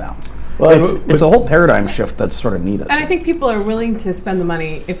piecemeal amounts. Well, it's a whole paradigm shift that's sort of needed. And I think people are willing to spend the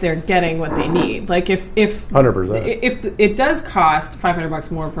money if they're getting what they need. Like if 100%. If it does cost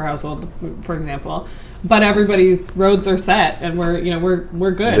 $500 more per household, for example, but everybody's roads are set and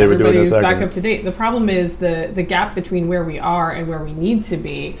we're good. Everybody's back up to date. The problem is the gap between where we are and where we need to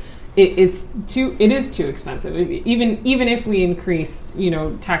be. It is too expensive. Even if we increase,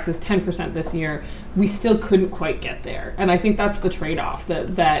 taxes 10% this year, we still couldn't quite get there. And I think that's the trade-off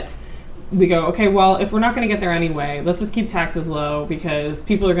that we go, okay, well, if we're not going to get there anyway, let's just keep taxes low because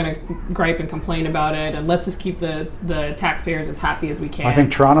people are going to gripe and complain about it, and let's just keep the taxpayers as happy as we can. I think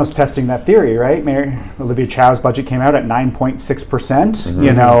Toronto's testing that theory, right? Mayor Olivia Chow's budget came out at 9.6%. Mm-hmm.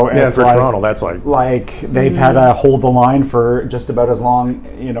 Yeah, for Toronto, that's like they've had to hold the line for just about as long.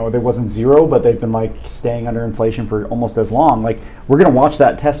 There wasn't zero, but they've been like staying under inflation for almost as long. Like, we're going to watch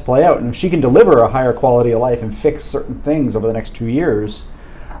that test play out, and if she can deliver a higher quality of life and fix certain things over the next 2 years.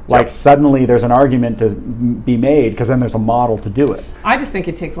 Suddenly there's an argument to be made because then there's a model to do it. I just think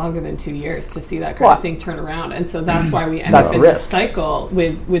it takes longer than 2 years to see that kind of thing turn around. And so that's why we end up in this cycle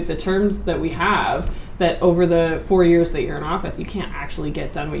with the terms that we have, that over the 4 years that you're in office, you can't actually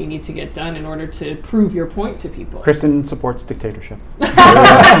get done what you need to get done in order to prove your point to people. Kristen supports dictatorship.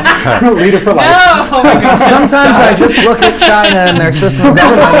 Leader for life. No! Oh my God. Sometimes I just look at China and their system of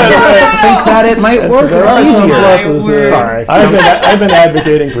government and think that it might work easier. Sorry. I've been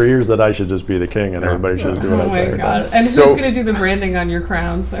advocating for years that I should just be the king and everybody should just do what I say. Oh my God. And who's going to do the branding on your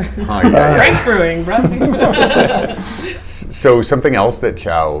crown, sir? Frank Screwing, brought to you. So something else that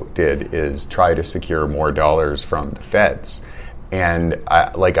Chow did is try to secure more dollars from the feds, and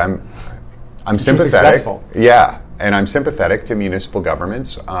I'm sympathetic. Successful. Yeah, and I'm sympathetic to municipal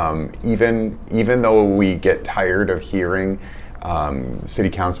governments. Even though we get tired of hearing city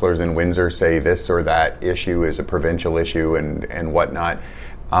councillors in Windsor say this or that issue is a provincial issue and whatnot.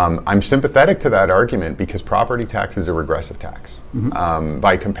 I'm sympathetic to that argument because property tax is a regressive tax. Mm-hmm.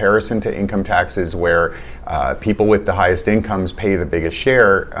 By comparison to income taxes where people with the highest incomes pay the biggest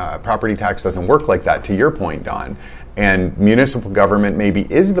share, property tax doesn't work like that, to your point, Don. And municipal government maybe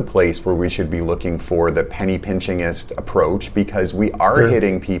is the place where we should be looking for the penny pinchingist approach, because we are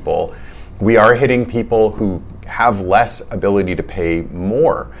hitting people. We are hitting people who have less ability to pay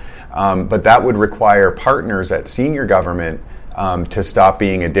more. But that would require partners at senior government to stop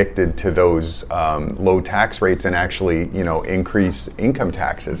being addicted to those low tax rates and actually, increase income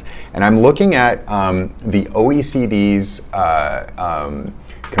taxes. And I'm looking at the OECD's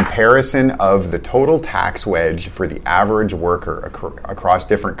comparison of the total tax wedge for the average worker across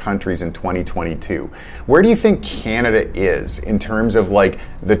different countries in 2022. Where do you think Canada is in terms of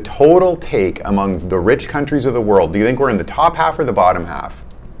the total take among the rich countries of the world? Do you think we're in the top half or the bottom half?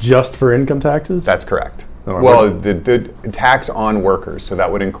 Just for income taxes? That's correct. Well, the tax on workers, so that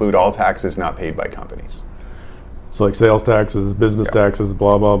would include all taxes not paid by companies. So sales taxes, business taxes,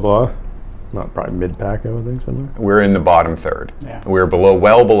 blah, blah, blah. Not probably mid-pack, I would think, somewhere. We're in the bottom third. Yeah. We're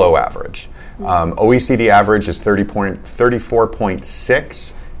well below average. OECD average is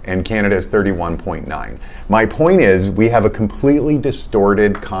 34.6, and Canada is 31.9. My point is, we have a completely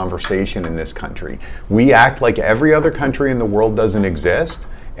distorted conversation in this country. We act like every other country in the world doesn't exist,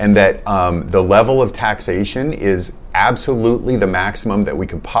 and that the level of taxation is absolutely the maximum that we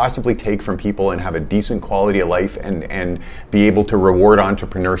could possibly take from people and have a decent quality of life and be able to reward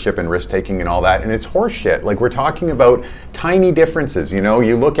entrepreneurship and risk-taking and all that. And it's horseshit. Like, we're talking about tiny differences. You know,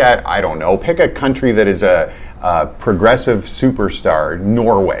 you look at, I don't know, pick a country that is a progressive superstar,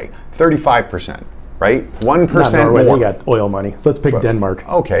 Norway, 35%. Right? 1% Not Norway, more. they got oil money. So let's pick Denmark.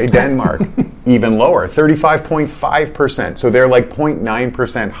 Okay, Denmark, even lower, 35.5%. So they're like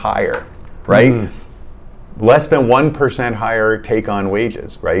 0.9% higher, right? Mm-hmm. Less than 1% higher take on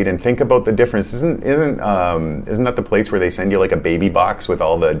wages, right? And think about the difference. Isn't that the place where they send you like a baby box with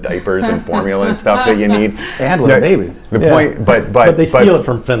all the diapers and formula and stuff that you need? And with a baby. The point, but they steal it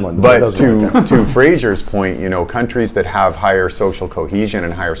from Finland. But to Fraser's point, you know, countries that have higher social cohesion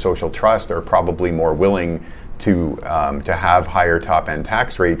and higher social trust are probably more willing to have higher top end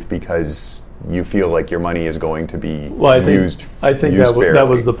tax rates because you feel like your money is going to be used. I think that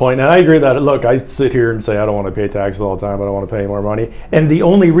was the point, and I agree that. Look, I sit here and say I don't want to pay taxes all the time. I don't want to pay more money, and the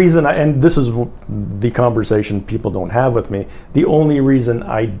only reason, and this is the conversation people don't have with me. The only reason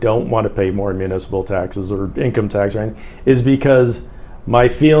I don't want to pay more municipal taxes or income tax or anything is because my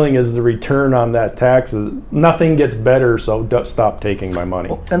feeling is the return on that tax is nothing gets better. So stop taking my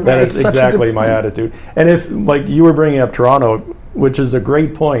money. And that is exactly my attitude. And if, like you were bringing up Toronto, which is a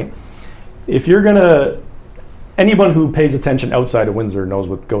great point. If you're anyone who pays attention outside of Windsor knows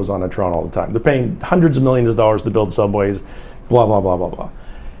what goes on in Toronto all the time. They're paying hundreds of millions of dollars to build subways, blah, blah, blah, blah, blah.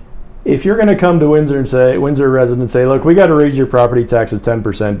 If you're going to come to Windsor and say, Windsor residents say, look, we got to raise your property taxes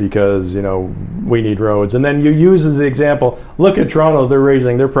 10% because, you know, we need roads. And then you use as the example, look at Toronto, they're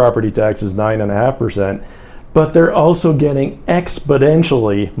raising their property taxes 9.5%. But they're also getting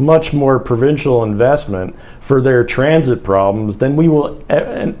exponentially much more provincial investment for their transit problems than we will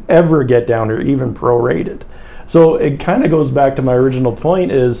ever get down here, even prorated. So it kind of goes back to my original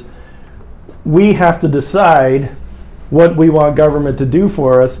point is we have to decide what we want government to do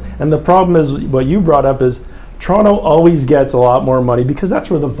for us. And the problem is what you brought up is Toronto always gets a lot more money because that's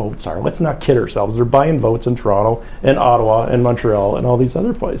where the votes are. Let's not kid ourselves. They're buying votes in Toronto and Ottawa and Montreal and all these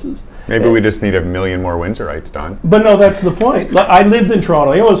other places. Maybe we just need 1 million more Windsorites, Don. But no, that's the point. I lived in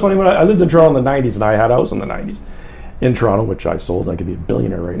Toronto. You know what's funny? When I lived in Toronto in the 90s, and I had a house in the 90s in Toronto, which I sold. I could be a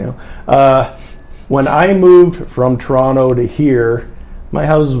billionaire right now. When I moved from Toronto to here, my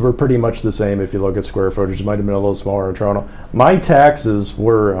houses were pretty much the same if you look at square footage. It might have been a little smaller in Toronto. My taxes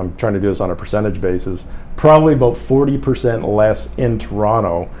were, I'm trying to do this on a percentage basis, probably about 40% less in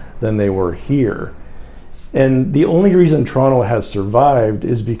Toronto than they were here. And the only reason Toronto has survived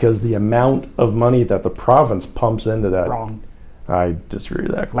is because the amount of money that the province pumps into that. Wrong. I disagree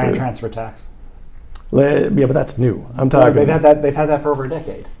with that. Land transfer tax. Yeah, but that's new. I'm talking. They've had that for over a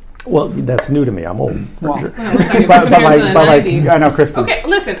decade. Well, that's new to me. I'm old. Well, Sure. but I know, Kristen. Okay,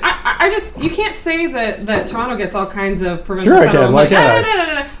 listen. I just you can't say that Toronto gets all kinds of provincial Sure, federal I money. can.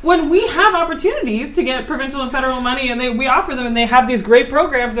 No. When we have opportunities to get provincial and federal money, and we offer them, and they have these great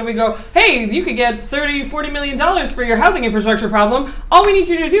programs, and we go, hey, you could get $30-40 million for your housing infrastructure problem. All we need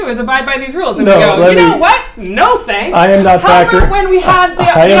you to do is abide by these rules. And we go, you know what? No thanks. I am not factoring. When we had the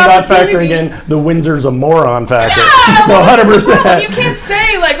I am not opportunity, factoring in the Windsor's a moron factor. Yeah, No, well, 100%. You can't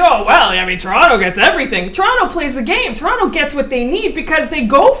say like, oh well, I mean, Toronto gets everything. Toronto plays the game. Toronto gets what they need because they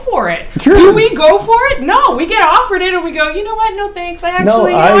go for it. Sure. Do we go for it? No, we get offered it and we go, you know what? No thanks.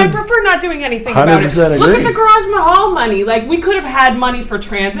 I prefer not doing anything about it. Agree. Look at the Garage Mahal money. Like, we could have had money for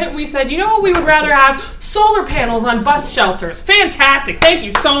transit. We said, you know what? We would rather have solar panels on bus shelters. Fantastic. Thank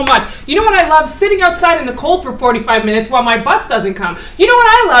you so much. You know what I love? Sitting outside in the cold for 45 minutes while my bus doesn't come. You know what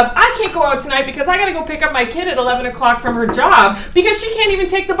I love? I can't go out tonight because I got to go pick up my kid at 11 o'clock from her job because she can't even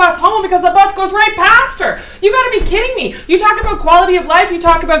take the bus home because the bus goes right past her. You got to be kidding me. You talk about quality of life. You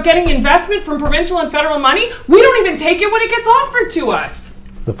talk about getting investment from provincial and federal money. We don't even take it when it gets offered to us.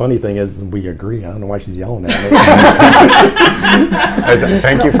 The funny thing is, we agree. I don't know why she's yelling at me.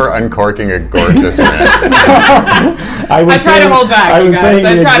 Thank you for uncorking a gorgeous rant. I try to hold back, you guys.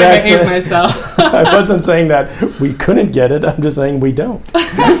 I try to behave myself. I wasn't saying that we couldn't get it. I'm just saying we don't.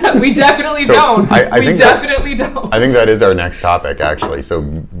 We definitely don't. We definitely don't. I think that is our next topic, actually. So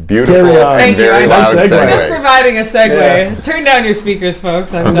beautiful Thank and very loud segue. segue. Just providing a segue. Yeah. Turn down your speakers,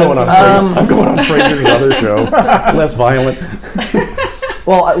 folks. I'm going on Fraser's other show. It's less violent.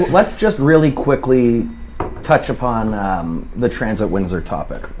 Well, let's just really quickly touch upon the Transit Windsor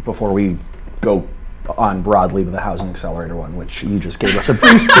topic before we go on broadly with the Housing Accelerator one, which you just gave us a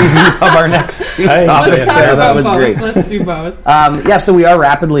brief preview of our next two topics. Let's talk about that was both. Great. Let's do both. So we are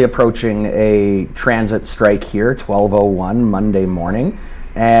rapidly approaching a transit strike here, 12:01 Monday morning,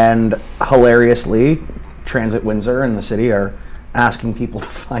 and hilariously, Transit Windsor and the city are asking people to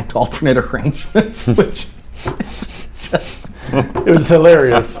find alternate arrangements, which is just... It was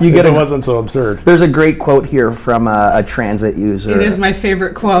hilarious. It wasn't so absurd. There's a great quote here from a transit user. It is my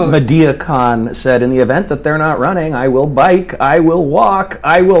favorite quote. Medea Khan said, "In the event that they're not running, I will bike, I will walk,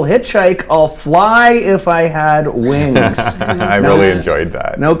 I will hitchhike, I'll fly if I had wings." I really enjoyed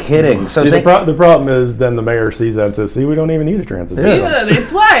that. No kidding. So the problem is then the mayor sees that and says, "See, we don't even need a transit system." They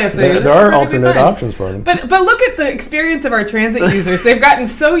fly if they. There are alternate options for them. But look at the experience of our transit users. They've gotten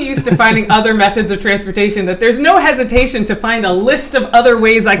so used to finding other methods of transportation that there's no hesitation to find a list of other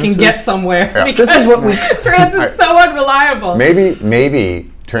ways I can get somewhere, because this is what transit's so unreliable.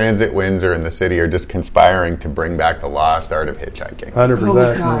 Maybe Transit Windsor and the city are just conspiring to bring back the lost art of hitchhiking.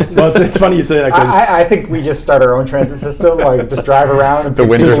 100%. Well, it's funny you say that, because I think we just start our own transit system, like just drive around and the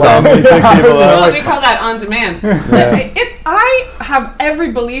Windsor stop. stop. pick people up. Well, we call that on demand. I have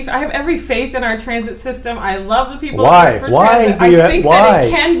every belief, I have every faith in our transit system. I love the people Why? that work for Why transit. do you I think that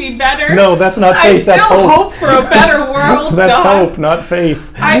it can be better. No, that's not faith. I That's still hope. hope for a better world. That's Duh. hope, not faith.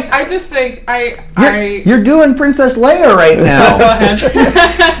 I just think You're doing Princess Leia right now. Go ahead.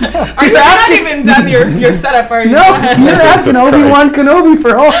 Are you not even done your setup? Are you? No, you're asking Obi-Wan Kenobi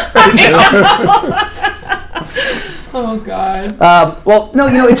for help. Oh God. Well, no,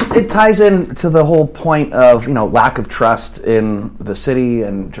 it ties in to the whole point of lack of trust in the city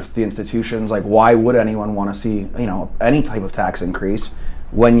and just the institutions. Like, why would anyone want to see any type of tax increase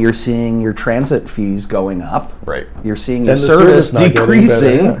when you're seeing your transit fees going up? Right. You're seeing your And the service service not getting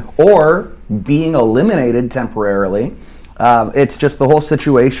decreasing better, or being eliminated temporarily. It's just the whole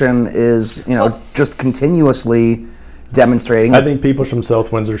situation is just continuously demonstrating. I think people from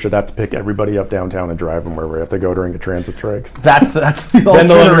South Windsor should have to pick everybody up downtown and drive them wherever they have to go during a transit strike. That's the Then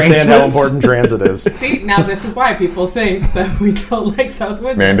they'll understand how arrangements. important transit is. See, now this is why people think that we don't like South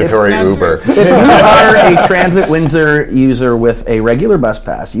Windsor. Mandatory It's not Uber. true. If you are a Transit Windsor user with a regular bus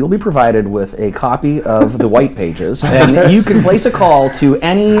pass, you'll be provided with a copy of the white pages, and you can place a call to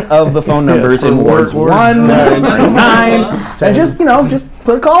any of the phone numbers for in wards Ward 1 or 9, and just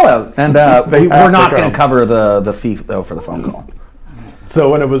put a call out. And we're not going to cover the fee though for the phone call. So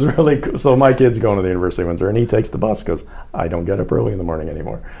when it was so my kid's going to the University of Windsor, and he takes the bus because I don't get up early in the morning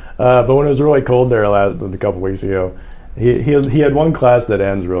anymore. But when it was really cold there a couple weeks ago, he had one class that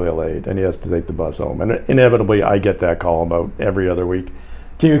ends really late, and he has to take the bus home. And inevitably, I get that call about every other week.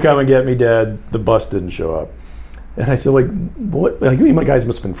 Can you come and get me, Dad? The bus didn't show up. And I said, what? Like, you guys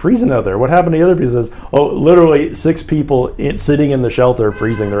must have been freezing out there. What happened to the other people? He says, literally 6 people sitting in the shelter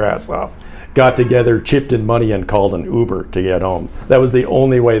freezing their ass off got together, chipped in money, and called an Uber to get home. That was the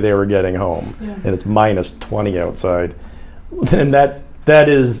only way they were getting home. Yeah. And it's minus 20 outside. And that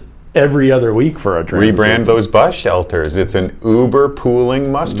is every other week for our transit Rebrand system. those bus shelters. It's an Uber pooling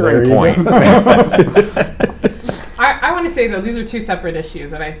mustering point. I want to say, though, these are two separate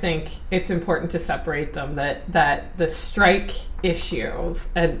issues, and I think it's important to separate them, that the strike issues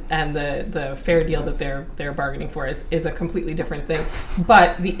and the fair deal that they're bargaining for is a completely different thing.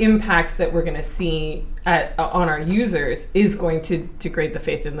 But the impact that we're going to see on our users is going to degrade the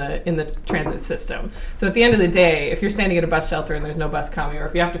faith in the transit system. So at the end of the day, if you're standing at a bus shelter and there's no bus coming, or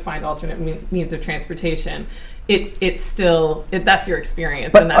if you have to find alternate means of transportation, it's still that's your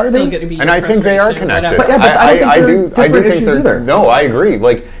experience, but and that's still going to be. And your I think they are connected. But I do think they're. No, I agree.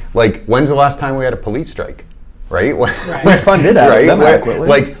 Like when's the last time we had a police strike? Right. We funded them adequately.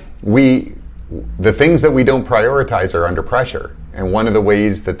 Like the things that we don't prioritize are under pressure, and one of the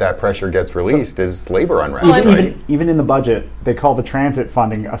ways that pressure gets released is labor unrest. Even in the budget, they call the transit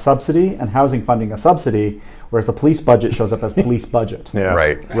funding a subsidy and housing funding a subsidy, whereas the police budget shows up as police budget. Yeah.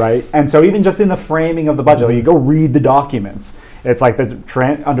 Right. And so even just in the framing of the budget, you go read the documents. It's like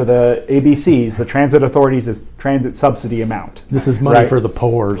under the ABCs, the transit authorities is transit subsidy amount. This is money for the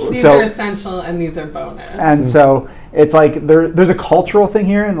poor. These are essential and these are bonus. And so it's like there's a cultural thing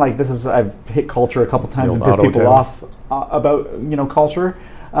here, and like I've hit culture a couple times and pissed people off about culture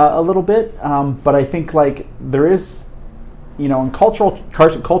a little bit. But I think like there is. And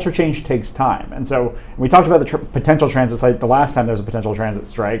culture change takes time. And so we talked about the potential transit site the last time there was a potential transit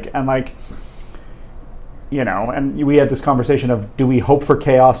strike. And and we had this conversation of, do we hope for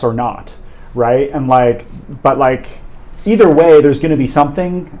chaos or not? Right. And but either way, there's going to be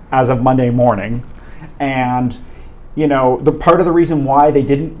something as of Monday morning. And, the part of the reason why they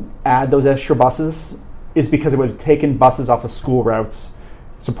didn't add those extra buses is because it would have taken buses off of school routes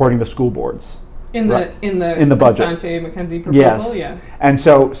supporting the school boards. In the budget, Mackenzie proposal, yes. And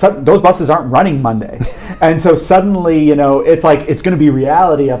so those buses aren't running Monday, and so suddenly, it's like it's going to be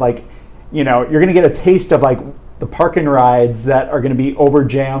reality of you're going to get a taste of the park and rides that are going to be over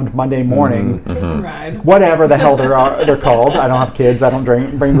jammed Monday morning. Kiss and Ride. Whatever the hell they're called. I don't have kids. I don't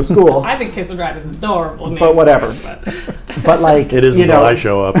bring them to school. I think Kiss and Ride is adorable. But whatever. But like, It is you until know, I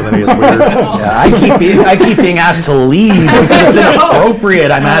show up, and then it gets weird. Yeah, I keep being asked to leave because it's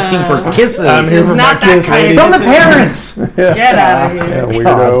inappropriate. I'm asking for kisses. I'm here for my not that kiss, kind lady. of From the parents. Get out of here. Yeah,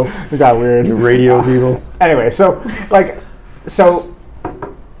 weirdo. It got weird. You radio people. Anyway, so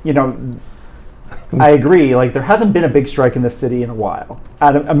you know, I agree. Like, there hasn't been a big strike in this city in a while,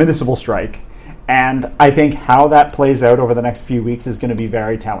 a municipal strike, and I think how that plays out over the next few weeks is going to be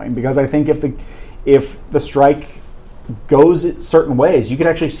very telling. Because I think if the strike goes certain ways, you could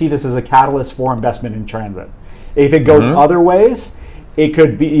actually see this as a catalyst for investment in transit. If it goes other ways, it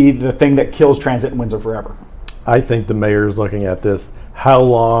could be the thing that kills transit in Windsor forever. I think the mayor's looking at this. How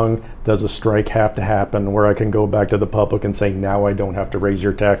long does a strike have to happen where I can go back to the public and say, now I don't have to raise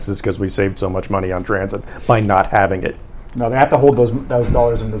your taxes because we saved so much money on transit by not having it? No, they have to hold those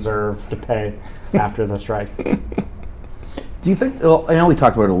dollars in reserve to pay after the strike. Do you think, well, I know we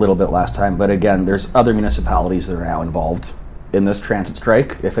talked about it a little bit last time, but again, there's other municipalities that are now involved in this transit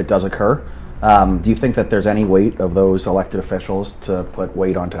strike, if it does occur. Do you think that there's any weight of those elected officials to put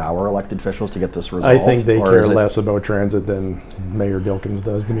weight onto our elected officials to get this resolved? I think they Or care is it- less about transit than Mayor Dilkins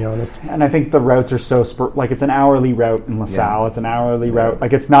does, to be honest. And I think the routes are so like, it's an hourly route in LaSalle. Yeah. It's an hourly route.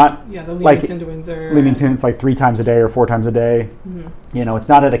 Like, it's not Yeah, the like Leamington to Windsor. Leamington's like 3 times a day or 4 times a day. You know, it's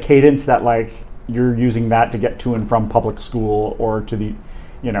not at a cadence that like you're using that to get to and from public school or to the,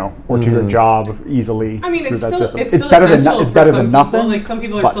 you know, or to your job easily. I mean, through it's that still system. it's still better than essential it's for better some than people. nothing. Like, some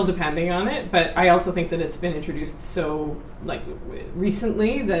people are but- still depending on it, but I also think that it's been introduced so like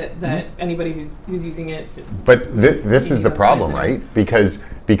recently that anybody who's using it. But this is the problem, right? Because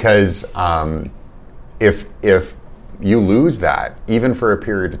if you lose that, even for a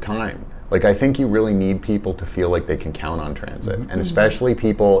period of time, like, I think you really need people to feel like they can count on transit, and especially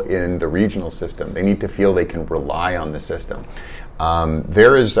people in the regional system. They need to feel they can rely on the system.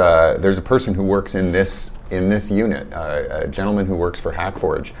 There's a person who works in this unit, a gentleman who works for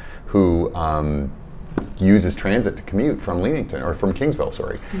Hackforge, who uses transit to commute from Leamington, or from Kingsville,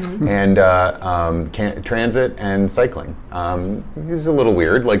 sorry, and transit and cycling. This is a little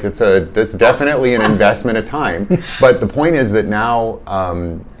weird. Like, that's definitely an investment of time. But the point is that now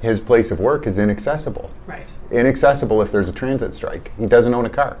his place of work is inaccessible. Right. Inaccessible if there's a transit strike. He doesn't own a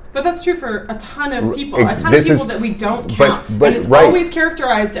car. But that's true for a ton of people. It- A ton of this people is- that we don't but- count. but and it's right. always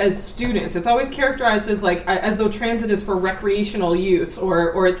characterized as students. It's always characterized as like as though transit is for recreational use,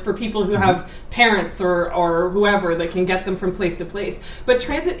 or it's for people who have parents or whoever that can get them from place to place. But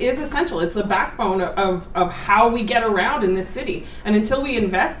transit is essential. It's the backbone of how we get around in this city. And until we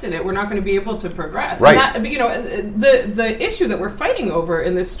invest in it, we're not going to be able to progress. Right. And that, you know, the issue that we're fighting over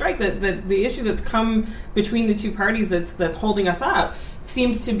in this strike, the issue that's come between the two parties that's holding us up,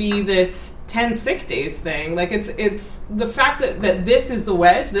 seems to be this 10 sick days thing. Like, it's the fact that this is the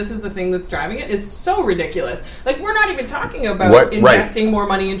wedge, this is the thing that's driving it, is so ridiculous. Like, we're not even talking about investing more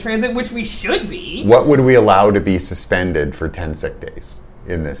money in transit, which we should be. What would we allow to be suspended for 10 sick days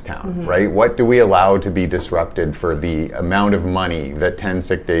in this town, right? What do we allow to be disrupted for the amount of money that 10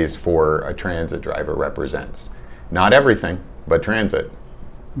 sick days for a transit driver represents? Not everything, but transit.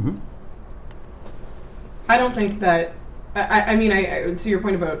 I don't think that. I mean, to your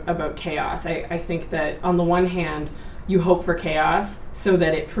point about chaos, I think that on the one hand, you hope for chaos so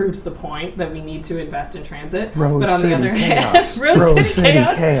that it proves the point that we need to invest in transit. Rose but on City the other chaos. hand, Rose City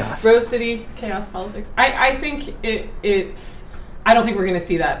chaos. chaos. Rose City chaos politics. I think it's. I don't think we're going to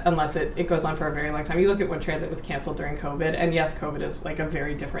see that unless it goes on for a very long time. You look at when transit was canceled during COVID, and yes, COVID is like a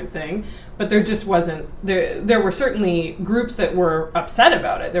very different thing, but there just wasn't, there were certainly groups that were upset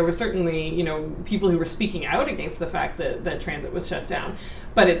about it. There were certainly, you know, people who were speaking out against the fact that transit was shut down,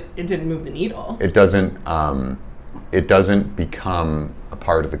 but it didn't move the needle. It doesn't become a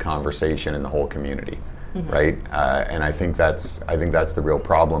part of the conversation in the whole community. Right, and I think that's the real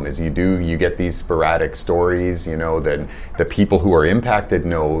problem. Is you get these sporadic stories, you know, that the people who are impacted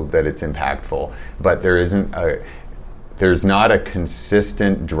know that it's impactful, but there's not a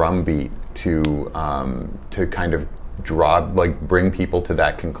consistent drumbeat to kind of bring people to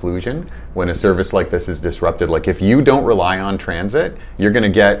that conclusion when a service like this is disrupted. Like, if you don't rely on transit, you're going to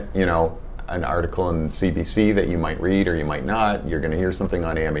get, you know, an article in CBC that you might read or you might not. You're going to hear something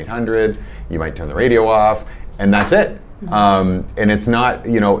on AM 800. You might turn the radio off, and that's it. And it's not,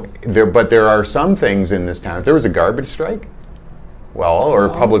 you know, but there are some things in this town. If there was a garbage strike, or a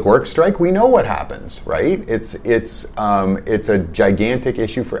public works strike, we know what happens, right? It's a gigantic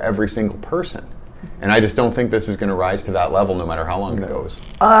issue for every single person. And I just don't think this is going to rise to that level no matter how long it goes.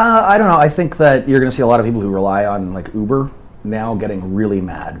 I don't know. I think that you're going to see a lot of people who rely on like Uber now getting really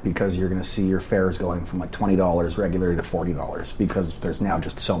mad because you're going to see your fares going from like $20 regularly to $40 because there's now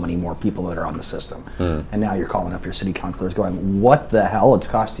just so many more people that are on the system. And now you're calling up your city councilors going, what the hell? It's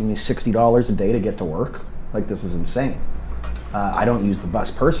costing me $60 a day to get to work? Like, this is insane. I don't use the bus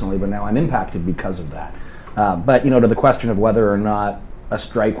personally, but now I'm impacted because of that. But, to the question of whether or not a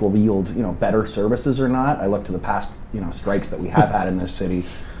strike will yield, better services or not, I look to the past, strikes that we have had in this city.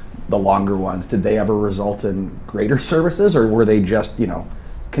 The longer ones, did they ever result in greater services, or were they just,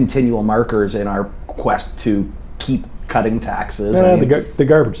 continual markers in our quest to keep cutting taxes? The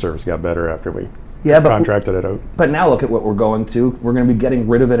garbage service got better after we contracted it out. But now look at what we're going to. We're going to be getting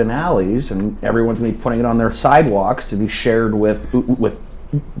rid of it in alleys, and everyone's going to be putting it on their sidewalks to be shared with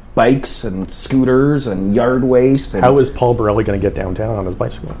bikes and scooters and yard waste. How is Paul Borelli going to get downtown on his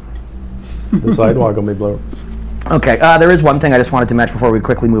bicycle? The sidewalk will be blown. Okay, there is one thing I just wanted to mention before we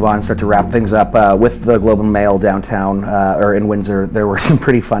quickly move on and start to wrap things up. With the Globe and Mail downtown, or in Windsor, there were some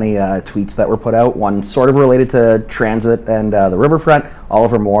pretty funny tweets that were put out. One sort of related to transit and the riverfront.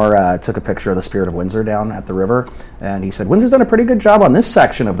 Oliver Moore took a picture of the Spirit of Windsor down at the river, and he said, Windsor's done a pretty good job on this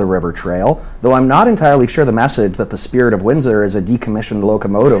section of the river trail, though I'm not entirely sure the message that the Spirit of Windsor is a decommissioned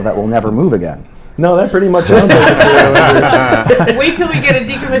locomotive that will never move again. No, that pretty much sounds like the Spirit of Windsor. Wait till we get a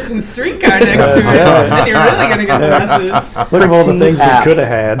decommissioned streetcar next to it, then you're really going to get the message. Look at all the things we could have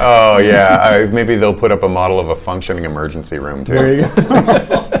had. Oh, yeah. Maybe they'll put up a model of a functioning emergency room, too. There you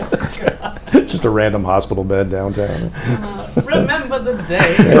go. Just a random hospital bed downtown. Remember the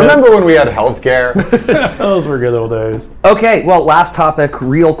day. Remember when we had healthcare? Those were good old days. Okay, well, last topic,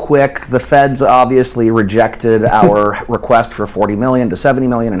 real quick. The feds obviously rejected our request for $40 million to $70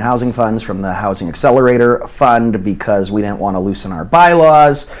 million in housing funds from the Housing Accelerator Fund because we didn't want to loosen our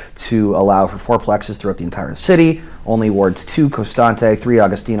bylaws to allow for fourplexes throughout the entire city. Only wards 2, Costante, 3,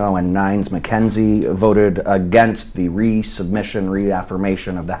 Agostino, and 9's Mackenzie voted against the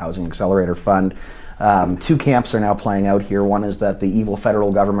reaffirmation of the Housing Accelerator Fund. 2 camps are now playing out here. One is that the evil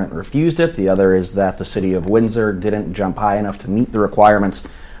federal government refused it. The other is that the city of Windsor didn't jump high enough to meet the requirements.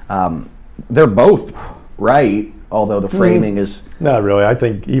 They're both right, although the framing is... Not really. I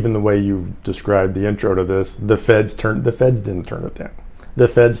think even the way you described the intro to this, the feds didn't turn it down. The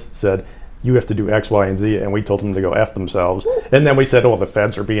feds said, you have to do X, Y, and Z, and we told them to go F themselves. And then we said, the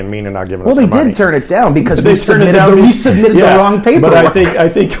feds are being mean and not giving us money. Well, they did turn it down because we submitted the wrong paperwork. But I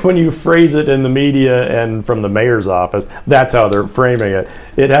think when you phrase it in the media and from the mayor's office, that's how they're framing it.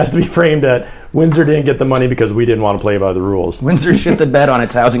 It has to be framed at, Windsor didn't get the money because we didn't want to play by the rules. Windsor shit the bed on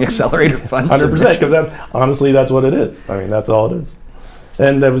its Housing Accelerator Fund. 100%, because honestly, that's what it is. I mean, that's all it is.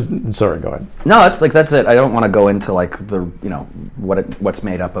 And that was, sorry, go ahead. No, that's it. I don't want to go into the what's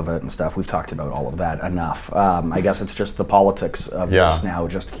made up of it and stuff. We've talked about all of that enough. I guess it's just the politics of this now.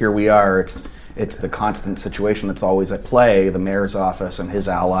 Just here we are. It's the constant situation that's always at play. The mayor's office and his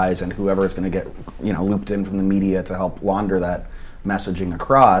allies and whoever is going to get looped in from the media to help launder that messaging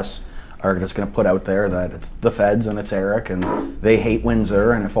across are just going to put out there that it's the feds and it's Eric and they hate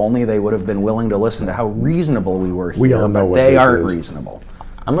Windsor, and if only they would have been willing to listen to how reasonable we were here, we all know but they aren't is. reasonable.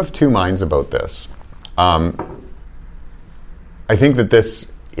 I'm of 2 minds about this. I think that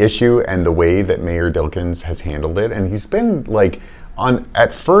this issue and the way that Mayor Dilkens has handled it, and he's been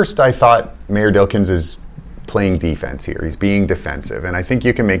at first I thought Mayor Dilkens is playing defense here. He's being defensive, and I think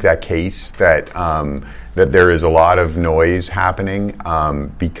you can make that case that that there is a lot of noise happening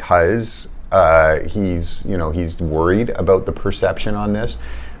because he's worried about the perception on this.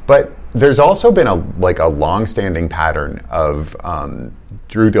 But there's also been a long-standing pattern of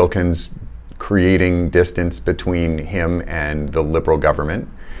Drew Dilkens creating distance between him and the Liberal government.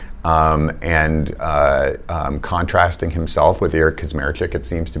 And contrasting himself with Eric Kazmarczyk, it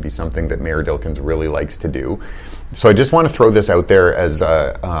seems to be something that Mayor Dilkens really likes to do. So I just want to throw this out there as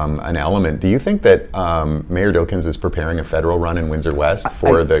an element. Do you think that Mayor Dilkens is preparing a federal run in Windsor West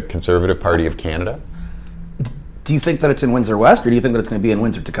for the Conservative Party of Canada? Do you think that it's in Windsor West, or do you think that it's going to be in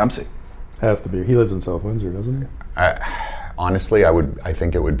Windsor-Tecumseh? Has to be. He lives in South Windsor, doesn't he? Honestly, I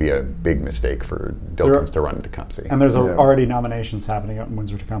think it would be a big mistake for Dilkens to run in Tecumseh. And there's already nominations happening out in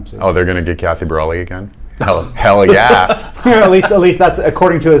Windsor-Tecumseh. Oh, they're going to get Kathy Borelli again? Hell yeah. at least that's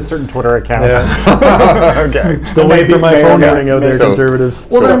according to a certain Twitter account. Yeah. Okay. Still waiting for my phone ringing out there, Conservatives.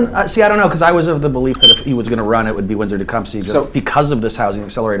 Well, then, I don't know, because I was of the belief that if he was going to run, it would be Windsor-Tecumseh, because of this Housing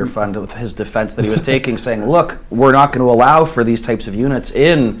Accelerator Fund, with his defense that he was taking, saying, look, we're not going to allow for these types of units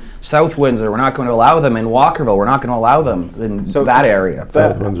in South Windsor. We're not going to allow them in Walkerville. We're not going to allow them in that area.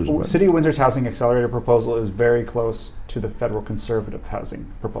 The City of Windsor's Housing Accelerator proposal is very close to the federal Conservative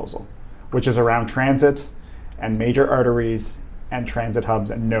housing proposal, which is around transit and major arteries and transit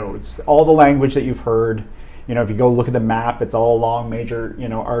hubs and nodes. All the language that you've heard, if you go look at the map, it's all along major,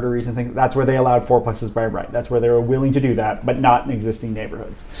 arteries and things. That's where they allowed fourplexes by right. That's where they were willing to do that, but not in existing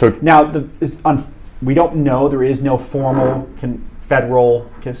neighborhoods. So now, we don't know. There is no formal federal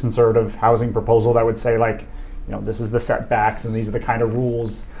conservative housing proposal that would say this is the setbacks and these are the kind of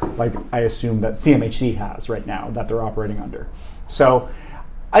rules, like I assume that CMHC has right now that they're operating under. So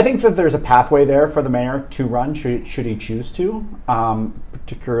I think that there's a pathway there for the mayor to run should he choose to.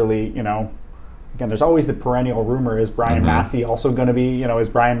 Particularly, again, there's always the perennial rumor: is Brian Massey also going to be? Is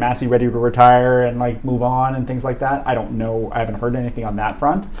Brian Massey ready to retire and move on and things like that? I don't know. I haven't heard anything on that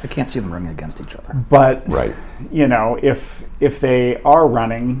front. I can't see them running against each other. But right, if they are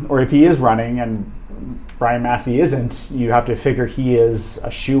running, or if he is running and Brian Massey isn't, you have to figure he is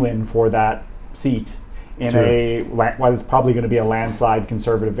a shoo-in for that seat in what is probably going to be a landslide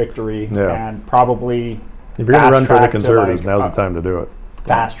conservative victory, and probably if you're going to run for the Conservatives, now's the time to do it.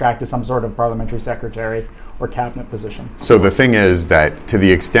 Fast track to some sort of parliamentary secretary or cabinet position. So the thing is that to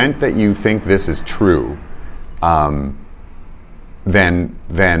the extent that you think this is true, then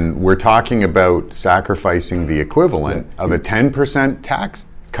we're talking about sacrificing the equivalent of a 10% tax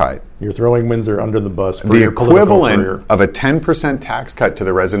cut. You're throwing Windsor under the bus for the your political career. equivalent of a 10% tax cut to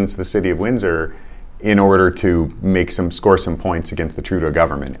the residents of the city of Windsor in order to score some points against the Trudeau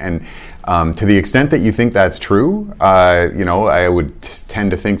government. And to the extent that you think that's true, I would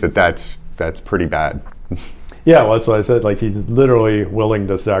tend to think that that's pretty bad. Yeah, well, that's what I said. He's literally willing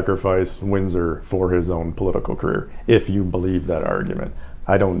to sacrifice Windsor for his own political career, if you believe that argument.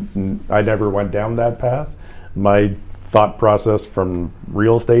 I never went down that path. My thought process from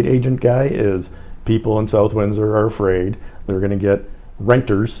real estate agent guy is people in South Windsor are afraid they're going to get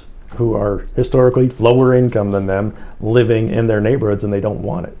renters who are historically lower income than them living in their neighborhoods, and they don't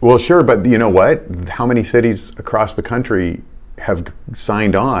want it. Well, sure, but you know what? How many cities across the country have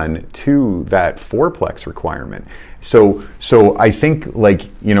signed on to that fourplex requirement? So I think and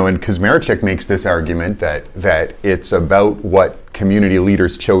Kazmarczyk makes this argument that it's about what community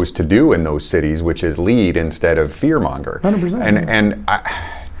leaders chose to do in those cities, which is lead instead of fearmonger. 100%. And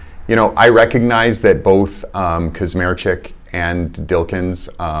I recognize that both Kazmarczyk and Dilkens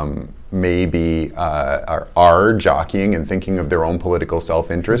maybe are jockeying and thinking of their own political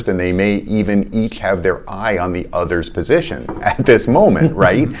self-interest, and they may even each have their eye on the other's position at this moment,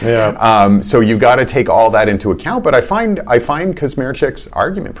 right? Yeah. So you got to take all that into account. But I find Kazmarczyk's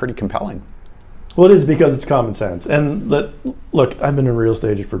argument pretty compelling. Well, it is because it's common sense. And look, I've been in real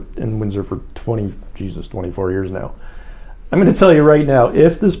estate in Windsor for 24 years now. I'm going to tell you right now,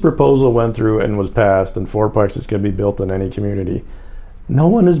 if this proposal went through and was passed and fourplexes can be built in any community, no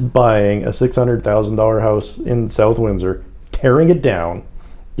one is buying a $600,000 house in South Windsor, tearing it down,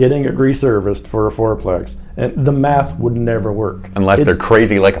 getting it resurfaced for a fourplex, and the math would never work. Unless they're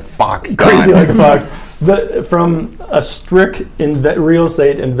crazy like a fox. Crazy like a fox. From a strict real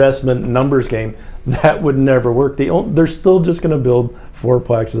estate investment numbers game, that would never work. They're still just going to build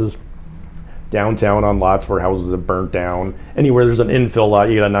fourplexes downtown on lots where houses have burnt down. Anywhere there's an infill lot,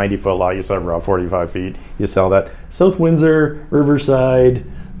 you get a 90-foot lot, you sell for around 45 feet, you sell that. South Windsor, Riverside,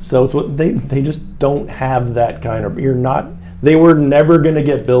 they just don't have that kind of, they were never going to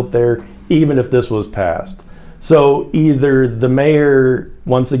get built there even if this was passed. So either the mayor,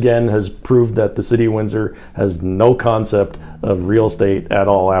 once again, has proved that the city of Windsor has no concept of real estate at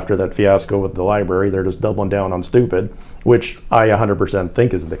all after that fiasco with the library. They're just doubling down on stupid, which I 100%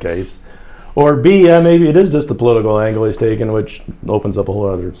 think is the case. Or B, maybe it is just a political angle he's taken, which opens up a whole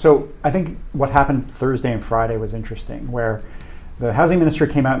other. So I think what happened Thursday and Friday was interesting, where the housing minister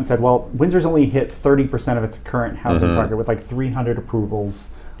came out and said, well, Windsor's only hit 30% of its current housing target with 300 approvals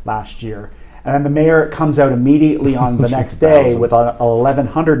last year. And then the mayor comes out immediately on the next day with a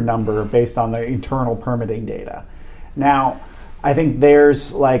 1,100 number based on the internal permitting data. Now, I think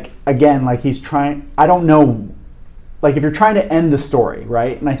there's he's trying, I don't know, if you're trying to end the story,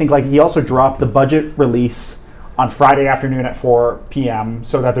 right? And I think he also dropped the budget release on Friday afternoon at 4 p.m.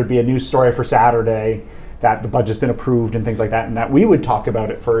 so that there'd be a news story for Saturday that the budget's been approved and things like that, and that we would talk about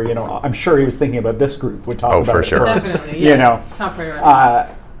it for, I'm sure he was thinking about this group would talk about for it sure. for, definitely, yeah. Top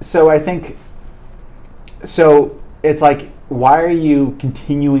priority. So I think, it's why are you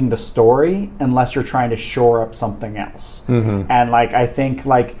continuing the story unless you're trying to shore up something else? Mm-hmm. And I think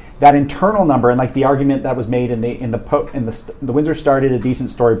that internal number and the argument that was made in the Windsor Star did a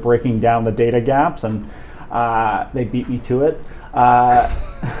decent story breaking down the data gaps, and they beat me to it. How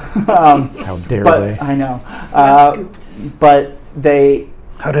dare they? I know. But they.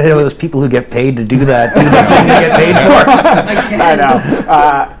 How the hell are those people who get paid to do that do the thing they get paid for? I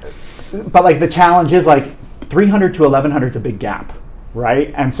know. but like the challenge is like 300 to 1100 is a big gap,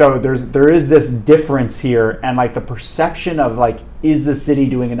 right? And so there is this difference here, and like the perception of like, is the city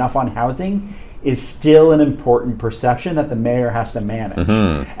doing enough on housing is still an important perception that the mayor has to manage.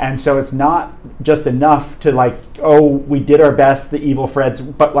 And so it's not just enough to like, oh, we did our best, the evil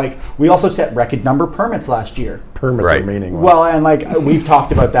Freds, but like we also set record number permits last year. Permits are meaningless. Well, and like we've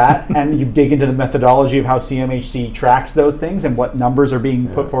talked about that, and you dig into the methodology of how CMHC tracks those things and what numbers are being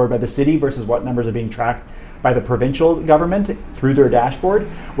put forward by the city versus what numbers are being tracked by the provincial government through their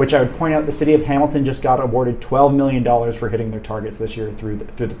dashboard, which I would point out the city of Hamilton just got awarded $12 million for hitting their targets this year through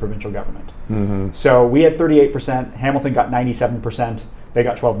the provincial government. So we had 38%, Hamilton got 97%, they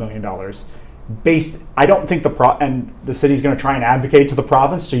got $12 million. I don't think and the city's going to try and advocate to the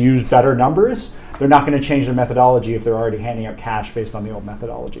province to use better numbers. They're not going to change their methodology if they're already handing out cash based on the old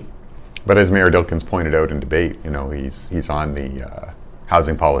methodology. But as Mayor Dilkins pointed out in debate, he's on the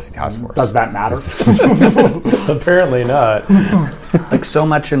Housing Policy Task Force. Does that matter? Apparently not. Like so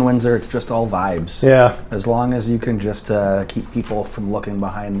much in Windsor, it's just all vibes. Yeah. As long as you can just keep people from looking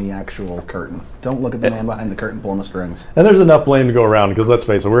behind the actual curtain. Don't look at the man behind the curtain pulling the strings. And there's enough blame to go around, because let's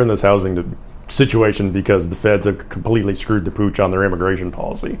face it, we're in this housing situation because the feds have completely screwed the pooch on their immigration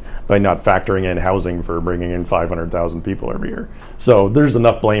policy by not factoring in housing for bringing in 500,000 people every year. So there's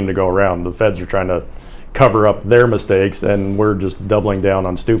enough blame to go around. The feds are trying to cover up their mistakes, and we're just doubling down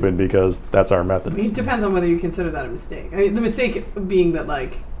on stupid because that's our method. It depends on whether you consider that a mistake. I mean, the mistake being that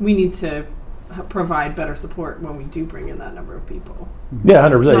like we need to provide better support when we do bring in that number of people. Yeah,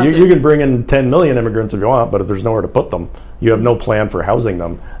 100%. You can bring in 10 million immigrants if you want, but if there's nowhere to put them, you have no plan for housing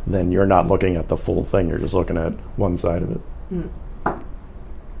them, then you're not looking at the full thing. You're just looking at one side of it.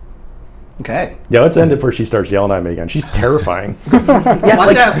 Okay. Yeah, let's end it before she starts yelling at me again. She's terrifying. Yeah,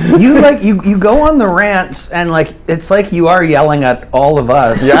 Watch out. You go on the rants, and like it's like you are yelling at all of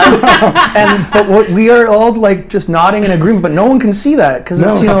us. Yes. But we are all like just nodding in agreement, but no one can see that because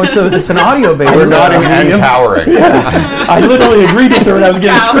it's an audio based. We're nodding and cowering. Yeah. I literally agreed with her and I was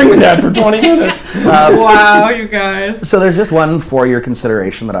getting screamed at for 20 minutes. Wow, you guys. So there's just one for your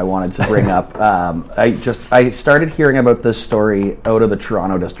consideration that I wanted to bring up. I started hearing about this story out of the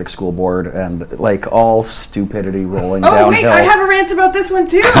Toronto District School Board, and like all stupidity rolling downhill. Oh wait, I have a rant about this one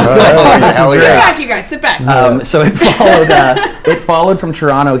too. Hell Sit yeah. back, you guys. Sit back. So it followed from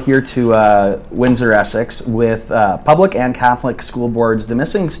Toronto here to Windsor, Essex, with public and Catholic school boards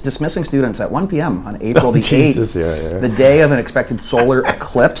dismissing students at 1 p.m. on April the 8th, the day of an expected solar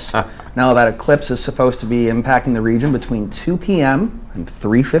eclipse. Now, that eclipse is supposed to be impacting the region between 2 p.m. and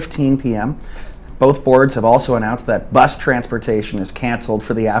 3:15 p.m. Both boards have also announced that bus transportation is canceled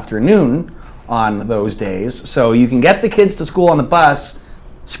for the afternoon on those days. So you can get the kids to school on the bus,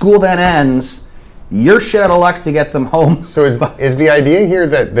 school then ends, you're shit out of luck to get them home. So is the idea here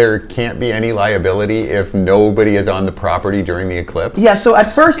that there can't be any liability if nobody is on the property during the eclipse? Yeah, so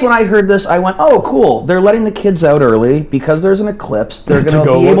at first when I heard this, I went, oh, cool. They're letting the kids out early because there's an eclipse. They're going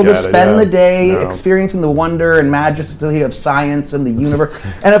to be able to spend the day experiencing the wonder and majesty of science and the universe.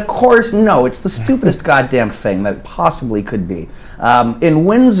 And of course, no, it's the stupidest goddamn thing that it possibly could be. In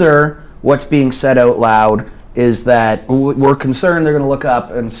Windsor, what's being said out loud is that we're concerned they're going to look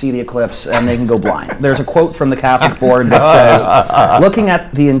up and see the eclipse and they can go blind. There's a quote from the Catholic board that says, looking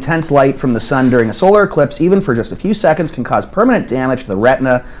at the intense light from the sun during a solar eclipse, even for just a few seconds, can cause permanent damage to the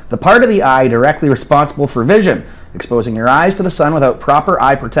retina, the part of the eye directly responsible for vision. Exposing your eyes to the sun without proper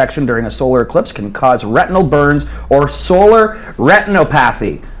eye protection during a solar eclipse can cause retinal burns or solar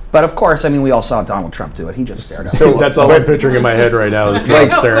retinopathy. But of course, I mean, we all saw Donald Trump do it. He just stared at us. So that's all I'm picturing in my head right now is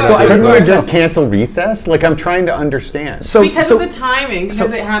Trump staring So at I think we me. would just cancel recess? Like, I'm trying to understand. Because of the timing,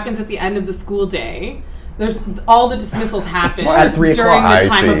 because it happens at the end of the school day. There's all the dismissals happen at 3 during o'clock. the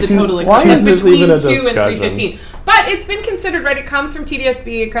time of the total Why eclipse is this between even a 2 and discussion? 3:15. But it's been considered, right? It comes from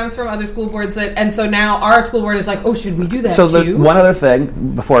TDSB, it comes from other school boards, and so now our school board is like, oh, should we do that too? One other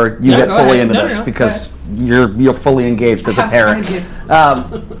thing before you get go fully ahead. into No, this, no, because you're fully engaged as a Have parent. some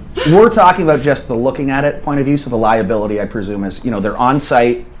ideas. We're talking about just the looking at it point of view. So the liability, I presume, is they're on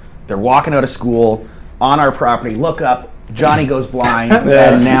site, they're walking out of school on our property. Look up. Johnny goes blind,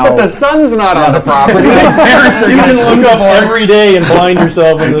 and now... But the sun's not on the property. Parents are You gonna can look up every day and blind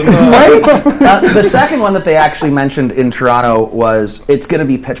yourself in the sun. Right? The second one that they actually mentioned in Toronto was it's going to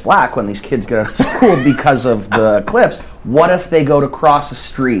be pitch black when these kids get out of school because of the eclipse. What if they go to cross a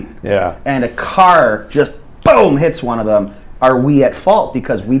street and a car just, boom, hits one of them? Are we at fault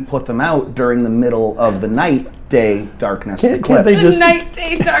because we put them out during the middle of the night, day, darkness, eclipse? Can't they just, Night,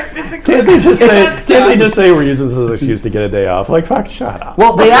 day, darkness, eclipse. can't they just say we're using this as an excuse to get a day off? Like, fuck, shut up.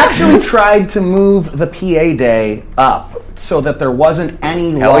 Well, they actually tried to move the PA day up so that there wasn't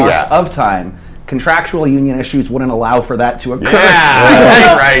any Hell loss yeah. of time, contractual union issues wouldn't allow for that to occur. Yeah,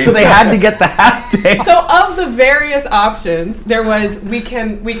 that's right. So they had to get the half day. So of the various options, there was we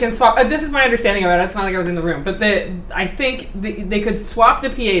can swap. This is my understanding of it. It's not like I was in the room, but I think they could swap the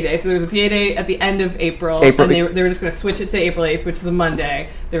PA day. So there was a PA day at the end of April. And they were just going to switch it to April 8th, which is a Monday.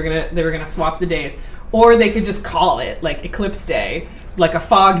 They were gonna swap the days, or they could just call it like Eclipse Day. Like a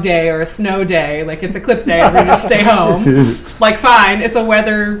fog day or a snow day, like it's Eclipse Day, and we just stay home. Like, fine, it's a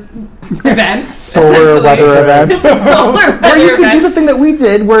weather event. Solar weather event. It's a solar weather Or you event. can do the thing that we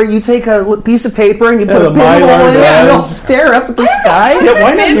did, where you take a piece of paper and you put a the pinhole Mylar in it, and you'll down. stare up at the sky. Yeah,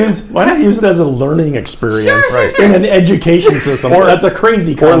 why not use it as a learning experience Sure. in an education system? Or- That's a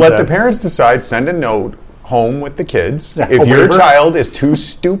crazy Or concept. let the parents decide, send a note home with the kids. Yeah, If a your waiver. child is too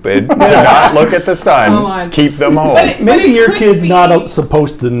stupid to not look at the Come on. sun, keep them home. But Maybe it your could kid's be- not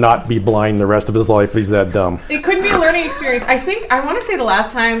supposed to not be blind the rest of his life. He's that dumb. It could be a learning experience. I want to say the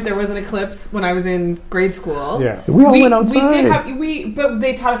last time there was an eclipse when I was in grade school. Yeah. We all went outside. We did have but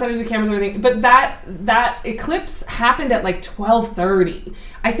they taught us how to do cameras and everything. But that eclipse happened at like 12:30.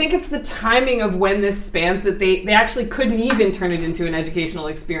 I think it's the timing of when this spans that they actually couldn't even turn it into an educational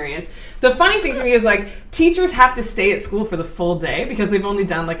experience. The funny thing to me is like teachers have to stay at school for the full day because they've only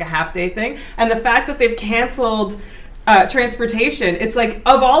done like a half day thing, and the fact that they've canceled transportation, it's like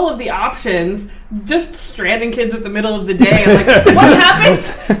of all of the options, just stranding kids at the middle of the day. I'm like, what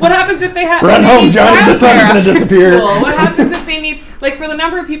happens? What happens if they have Run they home, need Johnny, the sun's childcare gonna after disappear. school? What happens if they need, like, for the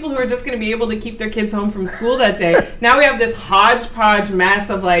number of people who are just going to be able to keep their kids home from school that day? Now we have this hodgepodge mess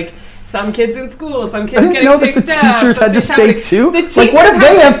of like some kids in school, some kids I didn't getting know that picked the up. teachers but had to this stay happening- too? The Like, teachers what if they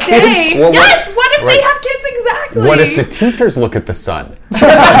have have to stay. kids? Well, Yes. What if they right. have kids exactly? What if the teachers look at the sun? Oh,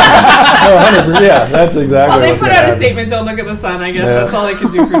 100%. Yeah, that's exactly Well, they what's put gonna out a happen. statement, don't look at the sun, I guess. Yeah. That's all they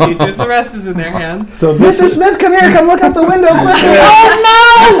can do for teachers. The rest is in their hands. So this Mrs. is, Smith, come here, come look out the window quickly.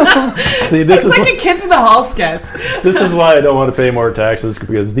 Oh see, this It's is like a Kids in the Hall sketch. this is why I don't want to pay more taxes,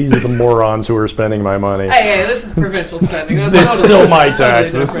 because these are the morons who are spending my money. Hey, this is provincial spending. That's It's totally- still my totally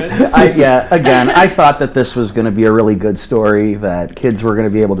taxes. different. Again, I thought that this was going to be a really good story, that kids were going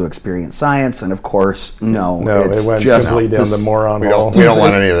to be able to experience science, and of course, no, No, it's it went just completely down the this moron We hole. don't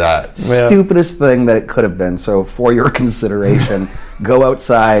want any of that. Yeah. stupidest thing that it could have been. So, for your consideration, go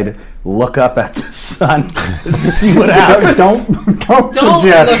outside, look up at the sun, and see what happens. Don't Don't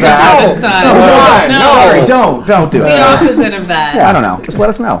suggest look that. at the sun. No, No. sorry, don't do The it. opposite of that. I don't know. Just let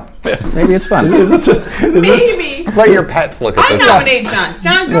us know. Maybe it's fun. Is this Maybe. Let your pets look at I the sun. nominate John.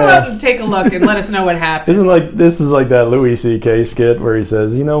 John, go out and take a look and let us know what happened. this is like that Louis C.K. skit where he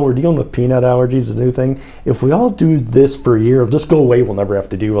says, you know, we're dealing with peanut allergies, it's a new thing. If we all do this for a year, it'll just go away. We'll never have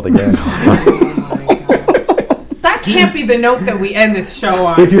to deal with it again. That can't be the note that we end this show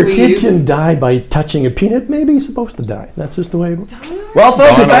on. If your please. kid can die by touching a peanut, maybe he's supposed to die. That's just the way it works. Well,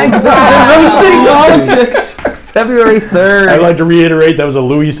 folks, thanks. This has been Rose City Politics, February 3rd. I'd like to reiterate that was a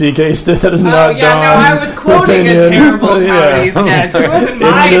Louis C.K. skit. That is Oh, not yeah, no, I was quoting a terrible comedy sketch. It wasn't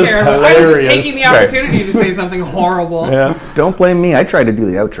my just terrible. I was hilarious. just taking the opportunity to say something horrible. Yeah, Don't blame me. I tried to do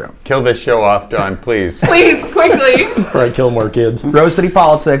the outro. Kill this show off, John, please. Please, quickly. probably kill more kids. Rose City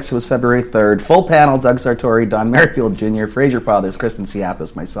Politics was February 3rd. Full panel: Doug Sartori, Don Merrifield Jr., Fraser Fathers, Kristen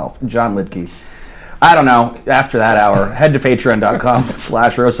Siapis, myself, John Lidke. I don't know. After that hour, head to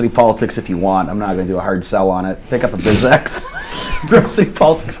patreon.com/Rose City Politics if you want. I'm not going to do a hard sell on it. Pick up a BizX. Rose City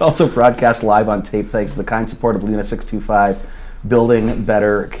Politics also broadcast live on tape thanks to the kind support of Luna 625, building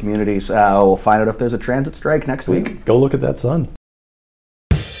better communities. We'll find out if there's a transit strike next week. Go look at that sun.